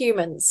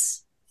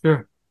humans.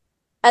 Sure.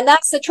 And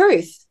that's the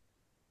truth.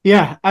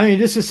 Yeah. I mean,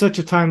 this is such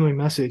a timely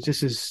message.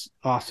 This is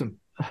awesome.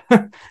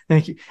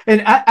 Thank you.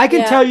 And I can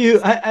Yeah. tell you,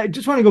 I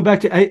just want to go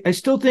back to, I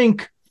still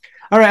think,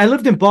 all right, I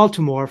lived in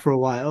Baltimore for a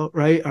while,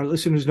 right? Our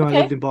listeners know I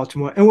lived Okay. in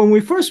Baltimore. And when we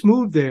first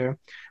moved there,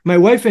 my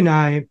wife and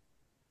I,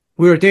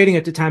 we were dating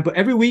at the time, but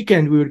every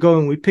weekend we would go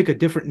and we'd pick a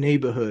different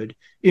neighborhood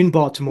in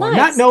Baltimore,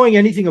 not Nice. knowing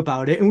anything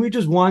about it. And we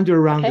just wander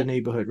around the Okay.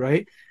 neighborhood,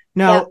 right?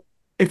 Yeah. Now,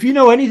 if you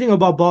know anything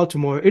about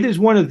Baltimore, it is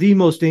one of the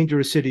most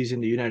dangerous cities in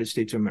the United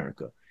States of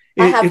America.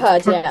 I have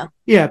heard. Yeah.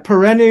 Yeah,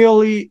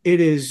 perennially it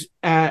is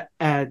at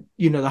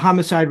the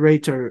homicide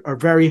rates are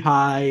very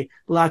high,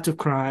 lots of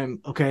crime.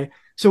 Okay.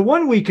 So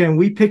one weekend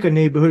we pick a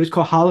neighborhood. It's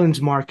called Holland's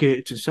Market.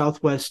 It's in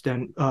southwest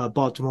and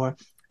Baltimore,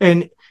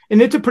 and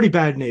it's a pretty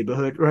bad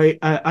neighborhood, right?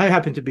 I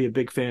happen to be a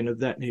big fan of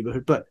that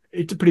neighborhood, but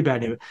it's a pretty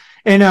bad neighborhood,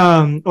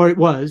 and or it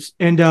was,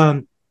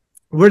 and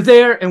we're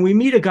there and we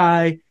meet a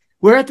guy.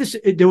 We're at this.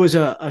 There was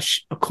a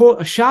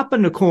shop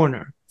in the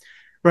corner,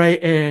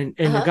 right? And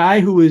the Uh-huh. guy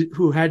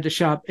who had the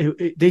shop,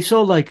 they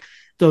sold like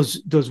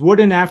those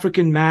wooden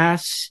African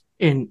masks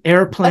and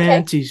air Okay.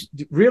 plants. These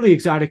really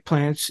exotic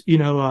plants,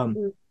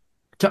 Mm.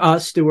 to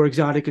us they were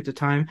exotic at the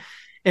time.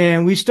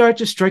 And we start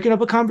just striking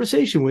up a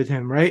conversation with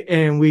him, right?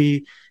 And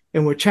we're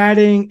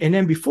chatting, and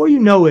then before you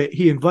know it,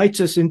 he invites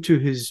us into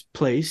his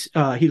place.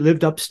 He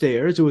lived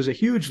upstairs. It was a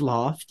huge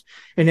loft,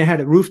 and it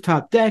had a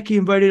rooftop deck. He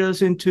invited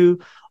us into,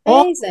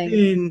 all Amazing.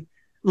 within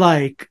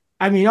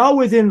all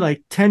within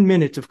like 10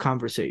 minutes of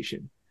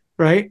conversation,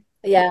 right?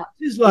 Yeah.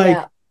 It's like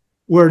Yeah.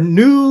 we're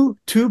new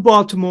to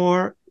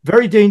Baltimore,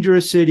 very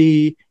dangerous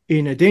city,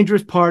 in a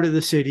dangerous part of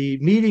the city,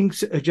 meeting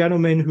a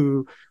gentleman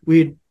who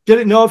we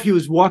didn't know if he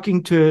was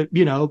walking to,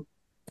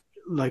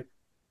 like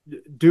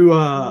do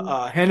Mm.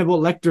 a Hannibal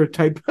Lecter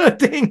type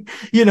thing.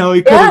 He could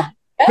have Yeah.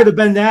 Yeah. could have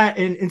been that,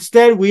 and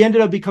instead we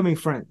ended up becoming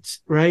friends,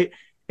 right?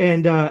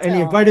 And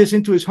he invited Oh. us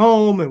into his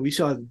home, and we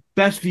saw the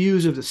best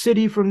views of the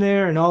city from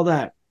there, and all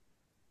that.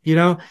 you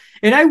know.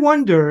 And I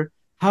wonder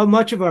how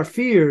much of our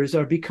fears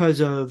are because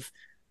of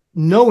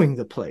knowing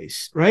the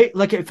place, right?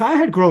 Like if I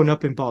had grown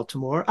up in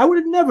Baltimore, I would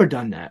have never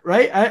done that,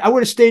 right? I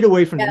would have stayed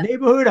away from the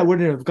neighborhood. I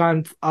wouldn't have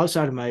gone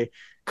outside of my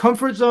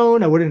comfort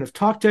zone. I wouldn't have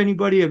talked to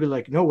anybody. I'd be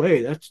like, no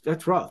way,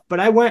 that's rough. But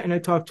I went and I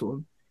talked to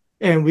him,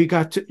 and we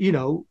got to,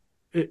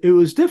 it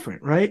was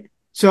different, right?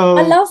 So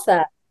I love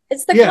that.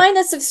 It's the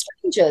kindness of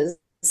strangers.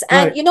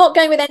 And you're not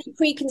going with any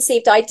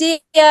preconceived idea.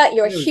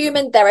 You're a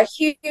human. They're a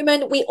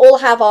human. We all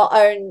have our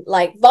own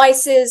like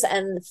vices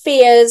and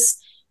fears.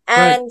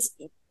 And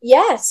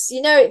yes,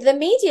 the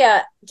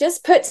media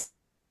just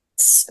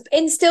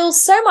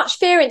instills so much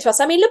fear into us.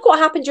 I mean, look what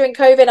happened during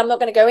COVID. I'm not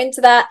going to go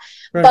into that.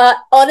 But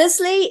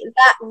honestly,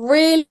 that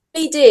really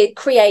did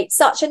create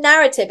such a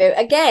narrative.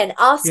 Again,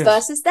 us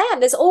versus them.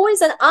 There's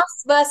always an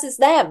us versus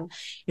them.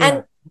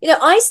 And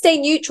I stay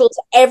neutral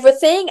to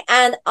everything,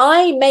 and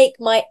I make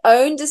my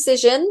own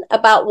decision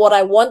about what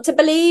I want to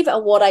believe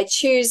and what I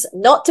choose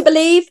not to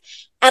believe.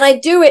 And I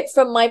do it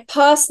from my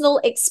personal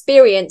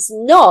experience,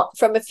 not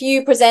from a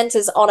few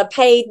presenters on a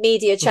paid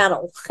media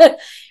channel. And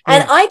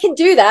I can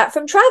do that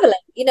from traveling,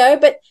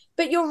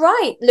 but you're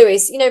right,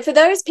 Lewis, for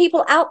those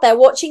people out there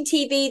watching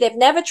TV, they've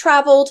never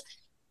traveled.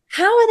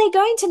 How are they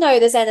going to know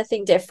there's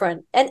anything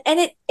different? And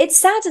it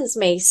saddens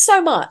me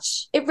so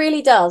much. It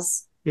really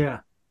does. Yeah.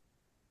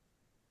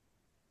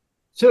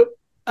 So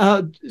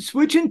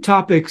switching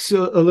topics a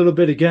little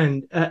bit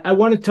again, I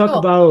want to talk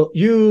about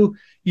you're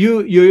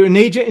an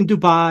agent in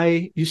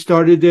Dubai. You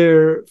started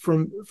there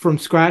from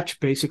scratch,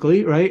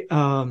 basically, right?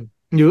 And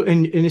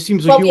it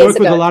seems like you work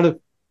with a lot of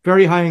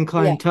very high-end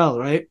clientele,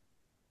 right?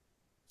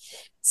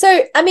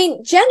 So, I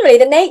mean, generally,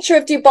 the nature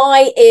of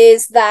Dubai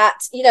is that,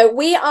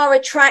 we are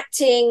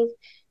attracting,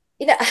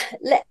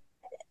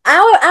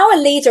 our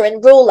leader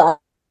and ruler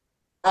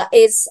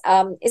is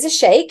a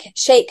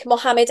Sheikh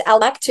Mohammed Al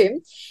Maktoum.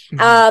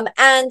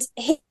 And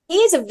he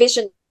is a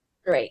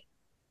visionary,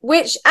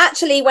 which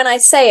actually, when I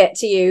say it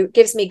to you,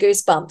 gives me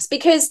goosebumps.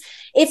 Because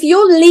if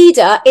your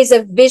leader is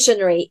a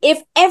visionary,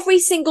 if every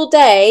single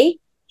day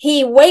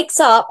he wakes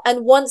up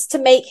and wants to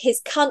make his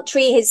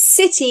country, his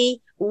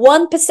city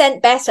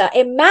 1% better,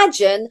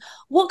 imagine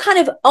what kind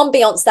of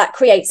ambiance that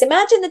creates.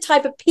 Imagine the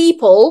type of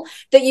people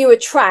that you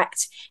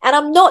attract. And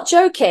I'm not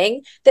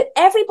joking that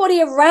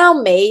everybody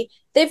around me,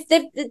 they've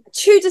the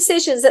two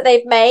decisions that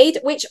they've made,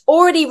 which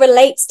already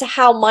relates to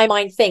how my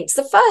mind thinks.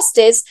 The first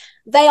is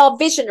they are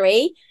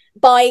visionary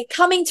by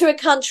coming to a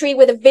country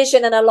with a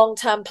vision and a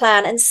long-term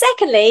plan. And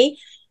secondly,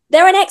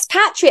 they're an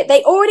expatriate.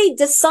 They already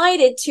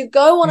decided to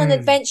go on an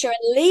adventure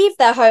and leave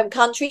their home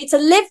country to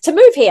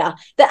move here.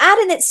 The ad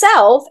in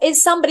itself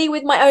is somebody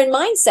with my own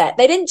mindset.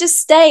 They didn't just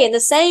stay in the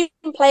same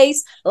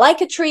place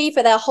like a tree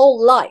for their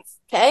whole life.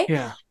 Okay.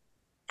 Yeah.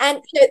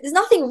 And there's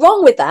nothing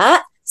wrong with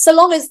that, so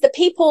long as the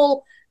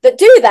people that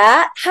do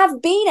that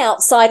have been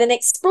outside and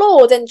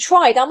explored and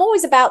tried. I'm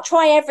always about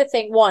try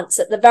everything once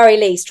at the very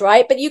least,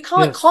 right? But you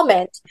can't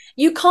comment.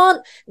 You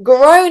can't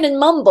groan and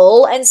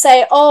mumble and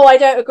say, oh, I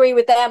don't agree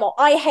with them or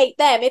I hate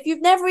them if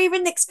you've never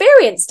even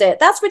experienced it.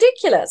 That's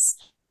ridiculous.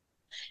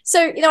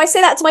 So, I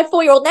say that to my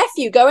 4-year-old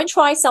nephew, go and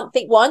try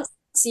something once.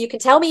 So you can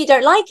tell me you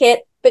don't like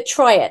it, but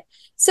try it.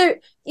 So,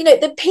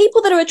 the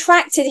people that are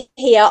attracted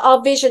here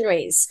are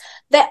visionaries.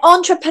 They're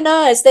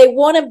entrepreneurs. They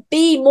want to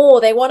be more.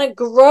 They want to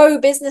grow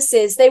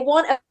businesses. They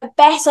want a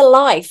better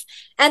life.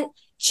 And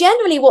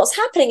generally what's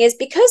happening is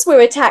because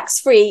we're a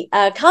tax-free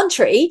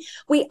country,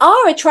 we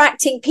are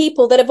attracting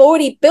people that have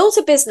already built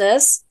a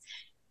business.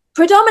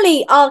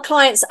 Predominantly our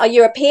clients are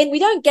European. We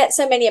don't get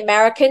so many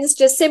Americans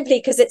just simply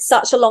because it's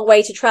such a long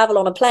way to travel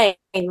on a plane,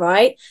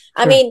 right?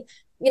 I mean,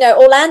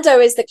 Orlando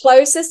is the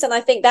closest, and I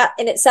think that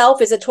in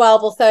itself is a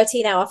 12 or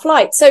 13-hour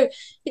flight. So,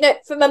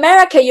 from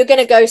America, you're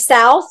going to go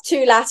south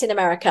to Latin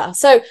America.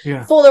 So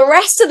for the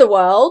rest of the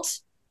world,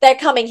 they're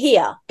coming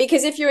here,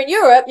 because if you're in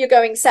Europe, you're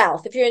going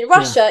south. If you're in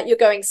Russia, you're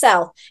going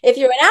south. If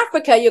you're in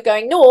Africa, you're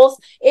going north.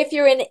 If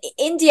you're in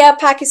India,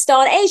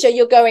 Pakistan, Asia,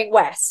 you're going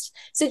west.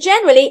 So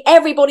generally,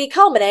 everybody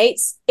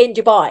culminates in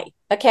Dubai.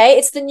 Okay,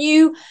 it's the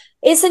new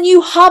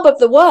hub of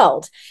the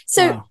world.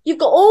 So you've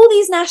got all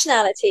these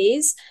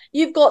nationalities.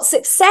 You've got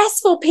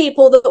successful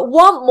people that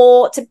want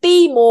more, to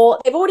be more.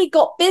 They've already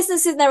got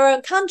businesses in their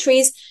own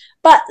countries,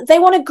 but they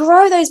want to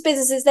grow those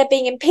businesses. They're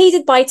being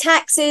impeded by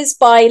taxes,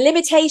 by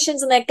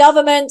limitations on their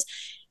government.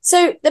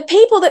 So the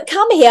people that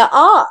come here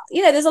are,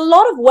 there's a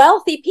lot of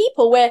wealthy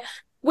people where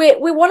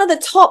we're one of the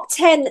top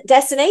 10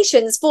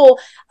 destinations for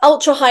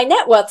ultra high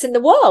net worths in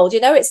the world.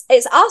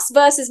 It's us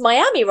versus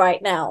Miami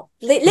right now,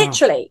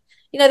 literally.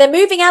 They're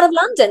moving out of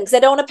London because they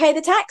don't want to pay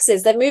the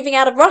taxes. They're moving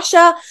out of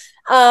Russia.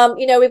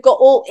 We've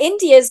got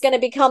India is going to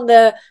become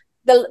the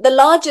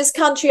largest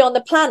country on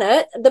the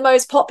planet, the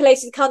most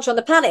populated country on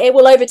the planet. It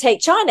will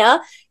overtake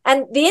China.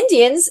 And the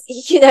Indians,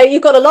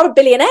 you've got a lot of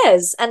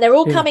billionaires and they're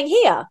all coming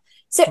here.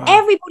 So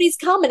everybody's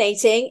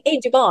culminating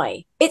in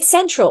Dubai. It's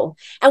central.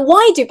 And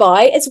why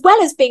Dubai? As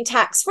well as being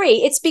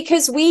tax-free, it's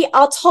because we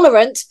are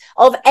tolerant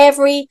of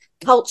every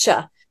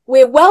culture.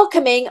 We're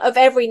welcoming of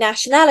every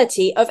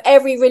nationality, of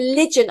every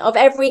religion, of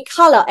every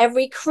color,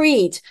 every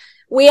creed.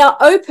 We are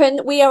open.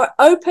 We are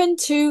open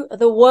to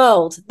the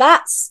world.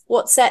 That's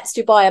what sets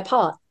Dubai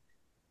apart.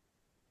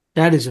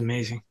 That is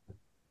amazing.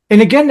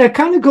 And again, that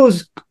kind of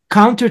goes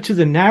counter to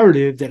the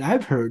narrative that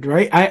I've heard,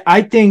 right?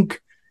 I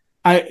think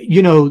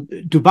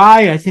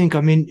Dubai, I think,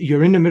 I mean,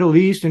 you're in the Middle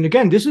East. And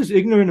again, this is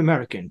ignorant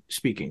American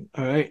speaking.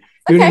 All right.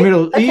 You're in the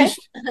Middle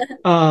East.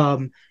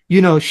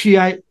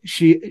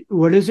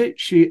 What is it?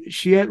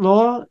 Shiite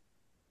law?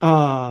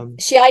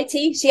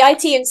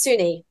 Shiite and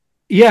Sunni.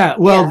 Yeah.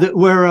 Well,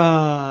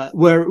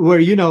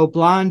 where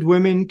blonde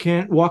women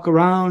can't walk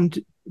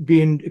around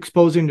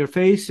exposing their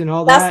face and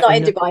all That's that. not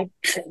in Dubai.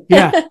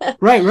 Yeah,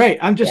 right.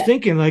 I'm just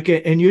thinking like,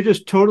 and you're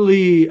just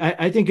totally,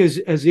 I think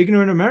as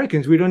ignorant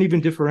Americans, we don't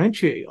even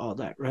differentiate all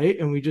that, right?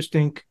 And we just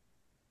think,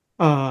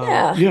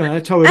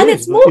 that's how it is. And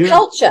it's more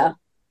culture.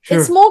 Sure.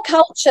 It's more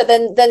culture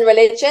than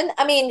religion.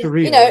 I mean,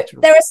 Sharia,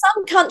 there are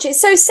some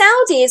countries. So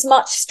Saudi is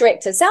much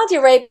stricter. Saudi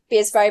Arabia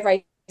is very,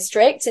 very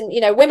strict. And,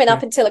 women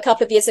up until a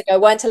couple of years ago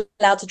weren't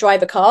allowed to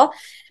drive a car.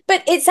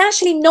 But it's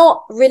actually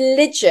not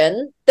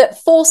religion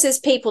that forces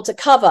people to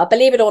cover,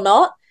 believe it or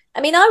not.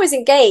 I mean, I was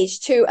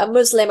engaged to a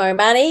Muslim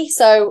Omani.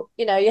 So,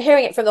 you're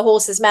hearing it from the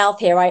horse's mouth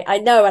here. I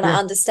know and I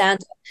understand.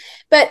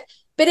 But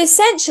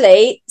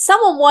essentially,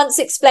 someone once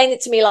explained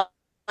it to me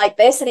like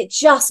this, and it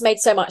just made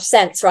so much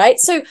sense, right?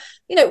 So,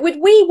 would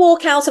we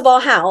walk out of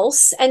our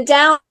house and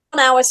down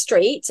our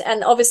street,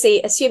 and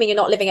obviously assuming you're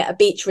not living at a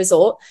beach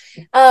resort,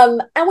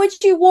 and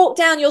would you walk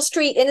down your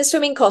street in a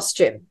swimming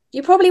costume?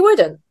 You probably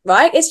wouldn't,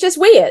 right? It's just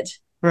weird.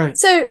 Right.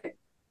 So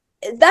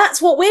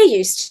that's what we're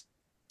used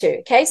to.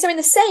 Okay. So in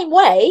the same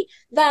way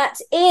that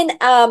in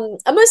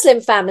a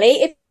Muslim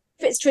family, if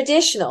it's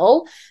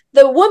traditional,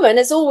 the woman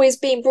has always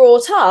been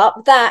brought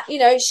up that,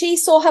 she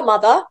saw her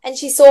mother and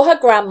she saw her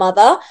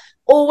grandmother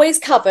always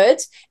covered,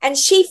 and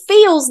she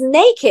feels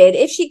naked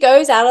if she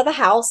goes out of the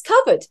house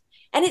covered.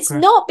 And it's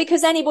not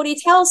because anybody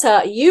tells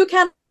her you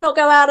cannot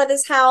go out of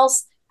this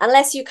house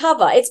unless you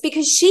cover. It's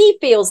because she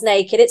feels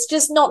naked. It's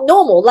just not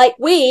normal. Like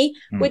we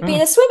would be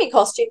in a swimming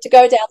costume to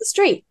go down the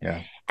street.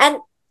 Yeah. And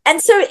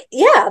so,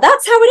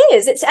 that's how it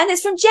is.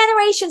 It's from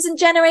generations and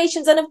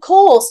generations. And of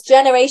course,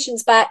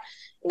 generations back,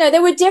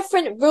 there were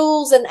different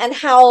rules and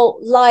how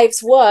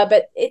lives were,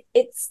 but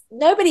it's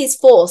nobody's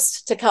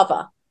forced to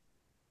cover.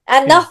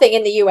 And nothing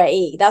in the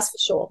UAE, that's for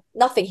sure.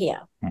 Nothing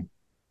here.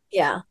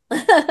 Yeah.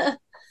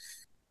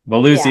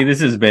 Well, Lucy,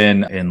 this has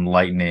been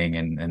enlightening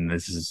and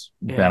this has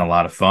been a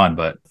lot of fun.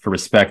 But for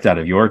respect out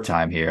of your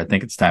time here, I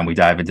think it's time we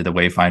dive into the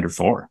Wayfinder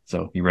 4.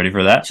 So you ready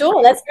for that?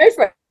 Sure, let's go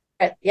for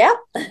it. Yeah.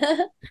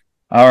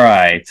 All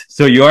right.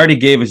 So you already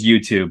gave us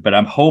YouTube, but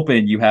I'm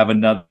hoping you have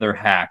another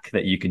hack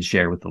that you can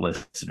share with the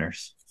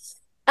listeners.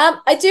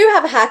 I do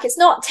have a hack. It's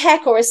not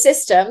tech or a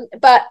system,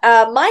 but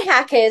my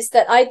hack is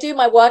that I do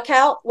my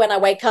workout when I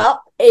wake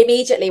up,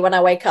 immediately when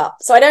I wake up.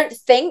 So I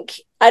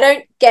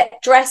don't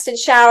get dressed and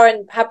shower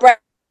and have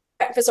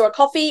breakfast or a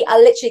coffee. I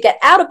literally get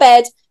out of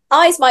bed,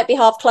 eyes might be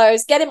half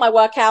closed, get in my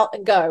workout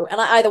and go. And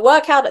I either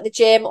work out at the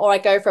gym or I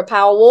go for a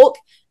power walk,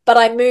 but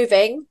I'm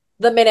moving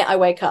the minute I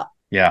wake up.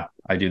 Yeah,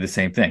 I do the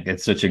same thing.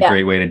 It's such a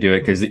great way to do it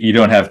because you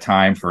don't have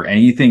time for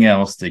anything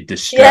else to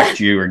distract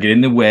you or get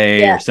in the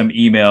way or some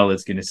email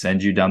that's going to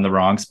send you down the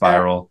wrong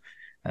spiral.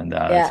 And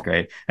that's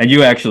great. And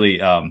you actually,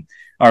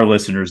 our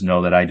listeners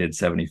know that I did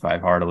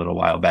 75 hard a little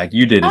while back.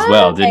 You did as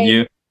well, didn't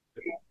you?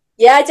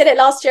 Yeah, I did it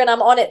last year and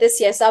I'm on it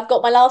this year. So I've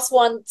got my last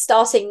one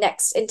starting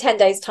in 10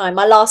 days time.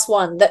 My last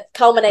one that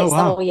culminates the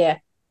whole year.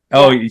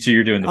 Oh, so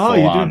you're doing the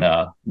full on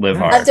live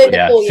hard. I'm doing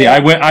the full See, I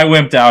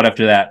wimped out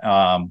after that.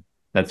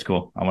 That's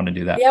cool. I want to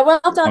do that. Yeah, well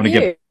done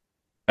you.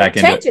 Back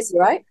it changes you,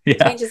 right? Yeah.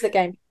 It changes the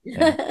game.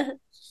 Yeah.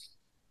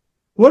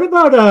 What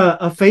about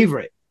a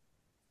favorite?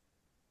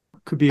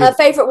 Could be a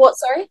favorite what,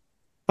 sorry?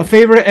 A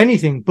favorite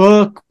anything.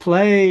 Book,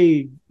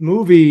 play,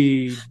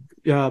 movie,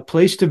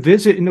 place to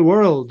visit in the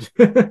world.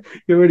 You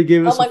already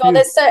gave us Oh my God,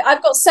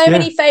 I've got so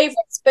many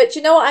favorites, but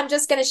you know what I'm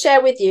just going to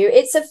share with you?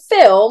 It's a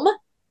film.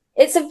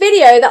 It's a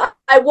video that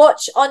I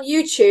watch on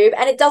YouTube,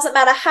 and it doesn't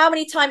matter how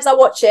many times I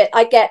watch it,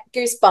 I get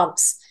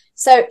goosebumps.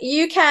 So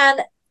you can,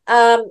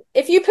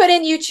 if you put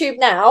in YouTube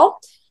now,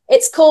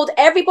 it's called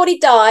Everybody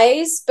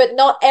Dies, but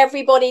Not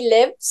Everybody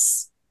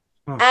Lives.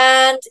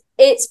 And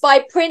it's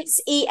by Prince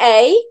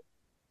letter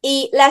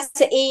E,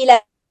 letter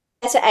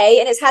A,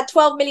 and it's had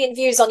 12 million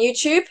views on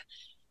YouTube.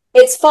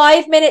 It's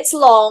 5 minutes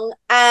long,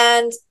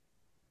 and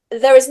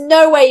there is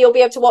no way you'll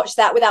be able to watch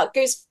that without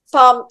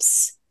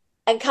goosebumps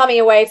and coming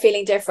away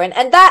feeling different.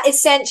 And that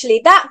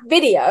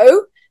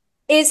video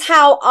is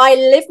how I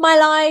live my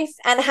life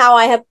and how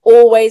I have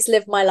always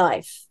lived my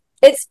life.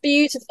 It's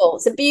beautiful.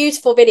 It's a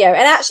beautiful video.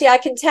 And actually, I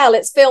can tell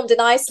it's filmed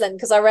in Iceland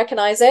because I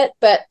recognize it,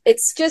 but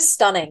it's just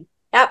stunning.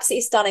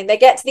 Absolutely stunning. They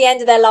get to the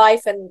end of their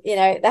life and,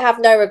 they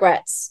have no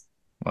regrets.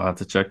 We'll have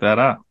to check that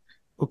out.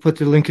 We'll put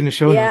the link in the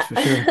show notes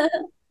for sure.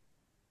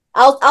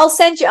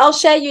 I'll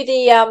share you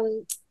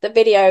the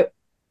video.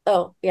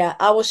 Oh, yeah.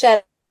 I will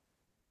share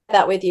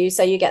that with you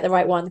so you get the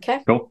right one.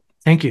 Okay. Cool.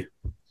 Thank you.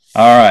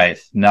 All right.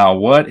 Now,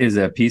 what is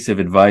a piece of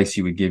advice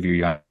you would give your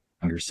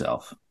younger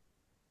self?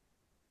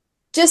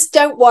 just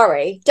don't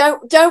worry.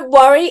 Don't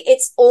worry.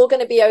 It's all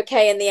going to be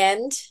okay in the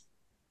end.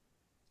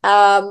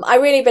 I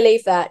really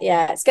believe that.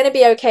 Yeah, it's going to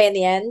be okay in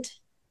the end.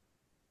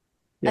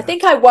 Yeah. I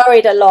think I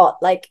worried a lot.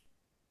 Like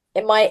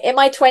in my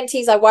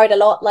 20s, I worried a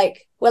lot.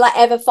 Like, will I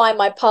ever find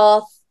my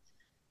path?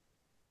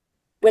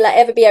 Will I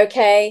ever be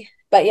okay?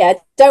 But yeah,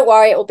 don't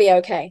worry, it will be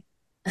okay.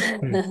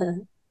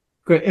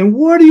 Great. And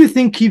what do you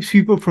think keeps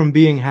people from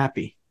being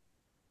happy?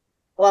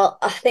 Well,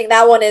 I think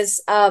that one is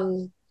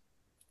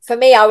for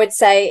me, I would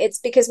say it's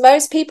because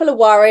most people are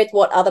worried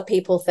what other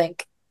people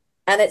think.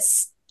 And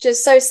it's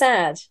just so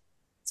sad.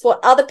 It's what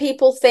other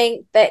people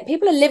think, that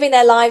people are living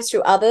their lives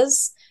through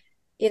others.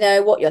 You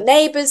know, what your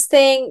neighbors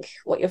think,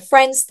 what your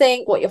friends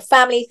think, what your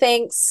family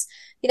thinks,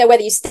 you know,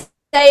 whether you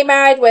stay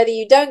married, whether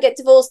you don't get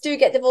divorced, do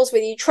get divorced,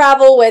 whether you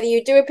travel, whether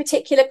you do a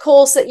particular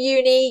course at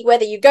uni,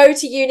 whether you go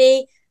to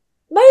uni.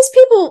 Most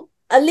people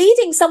are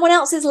leading someone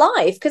else's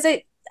life because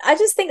I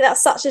just think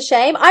that's such a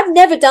shame. I've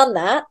never done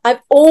that.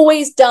 I've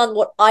always done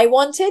what I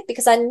wanted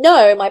because I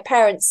know my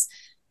parents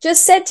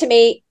just said to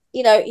me,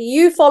 you know,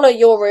 you follow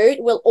your route,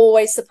 we'll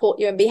always support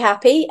you and be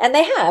happy. And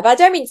they have. I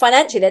don't mean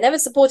financially. They never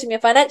supported me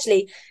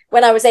financially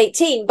when I was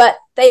 18, but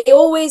they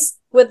always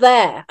were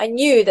there. I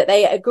knew that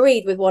they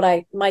agreed with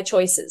my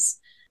choices.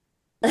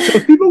 So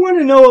if people want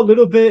to know a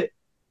little bit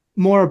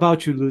more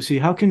about you, Lucy,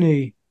 how can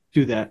they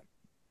do that?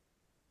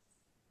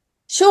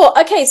 Sure.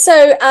 Okay.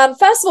 So,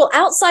 first of all,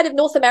 outside of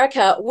North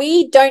America,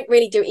 we don't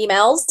really do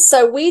emails.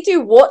 So we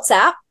do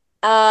WhatsApp.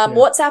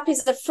 WhatsApp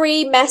is a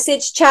free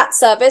message chat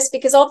service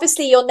because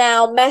obviously you're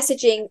now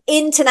messaging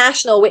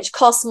international, which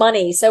costs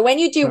money. So when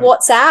you do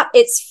WhatsApp,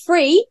 it's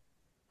free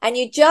and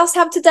you just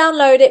have to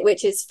download it,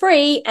 which is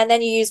free. And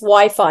then you use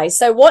Wi-Fi.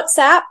 So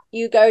WhatsApp,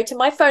 you go to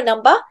my phone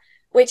number,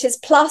 which is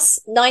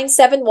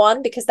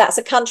 +971 because that's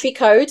a country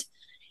code.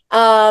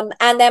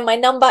 And then my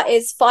number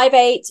is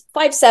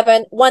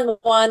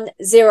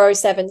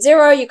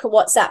 5857111070. You can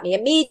WhatsApp me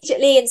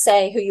immediately and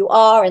say who you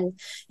are. And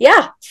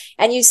yeah,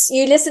 and you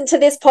listen to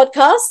this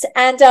podcast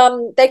and,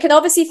 they can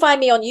obviously find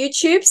me on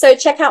YouTube. So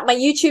check out my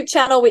YouTube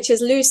channel, which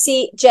is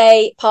Lucy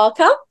J.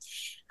 Parker.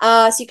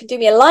 So you can do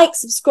me a like,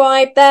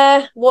 subscribe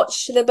there,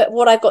 watch a little bit of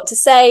what I've got to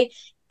say.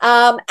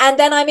 And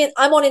then I'm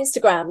on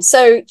Instagram.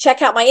 So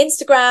check out my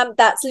Instagram.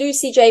 That's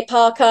Lucy J.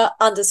 Parker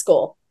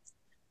 _.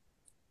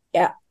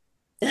 Yeah.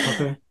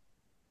 Okay.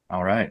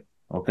 All right.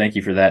 Well, thank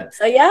you for that.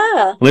 So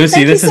yeah,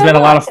 Lucy, this has been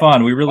a lot of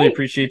fun. We really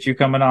appreciate you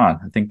coming on.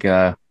 I think we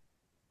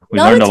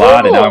learned a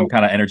lot, and now I'm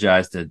kind of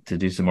energized to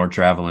do some more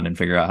traveling and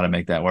figure out how to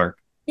make that work.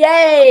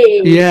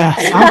 Yay! Yeah,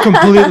 I'm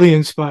completely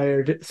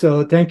inspired.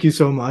 So thank you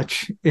so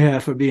much. Yeah,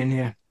 for being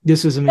here.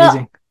 This was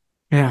amazing.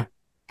 Yeah.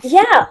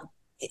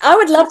 I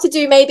would love to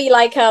do maybe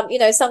like you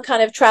know, some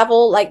kind of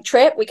travel like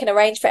trip we can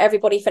arrange for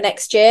everybody for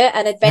next year,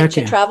 an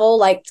adventure travel,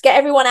 like to get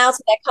everyone out of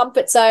their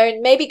comfort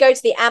zone, maybe go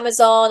to the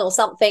Amazon or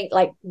something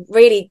like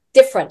really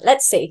different.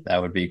 Let's see.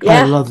 That would be cool.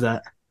 I love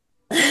that.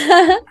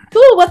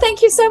 Cool. Well,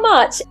 thank you so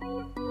much.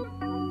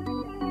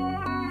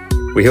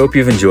 We hope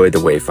you've enjoyed the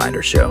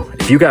Wayfinder Show.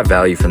 If you got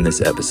value from this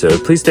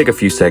episode, please take a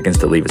few seconds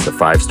to leave us a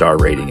 5-star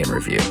rating and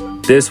review.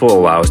 This will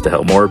allow us to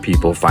help more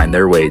people find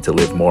their way to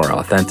live more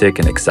authentic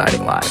and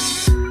exciting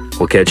lives.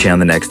 We'll catch you on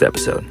the next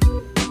episode.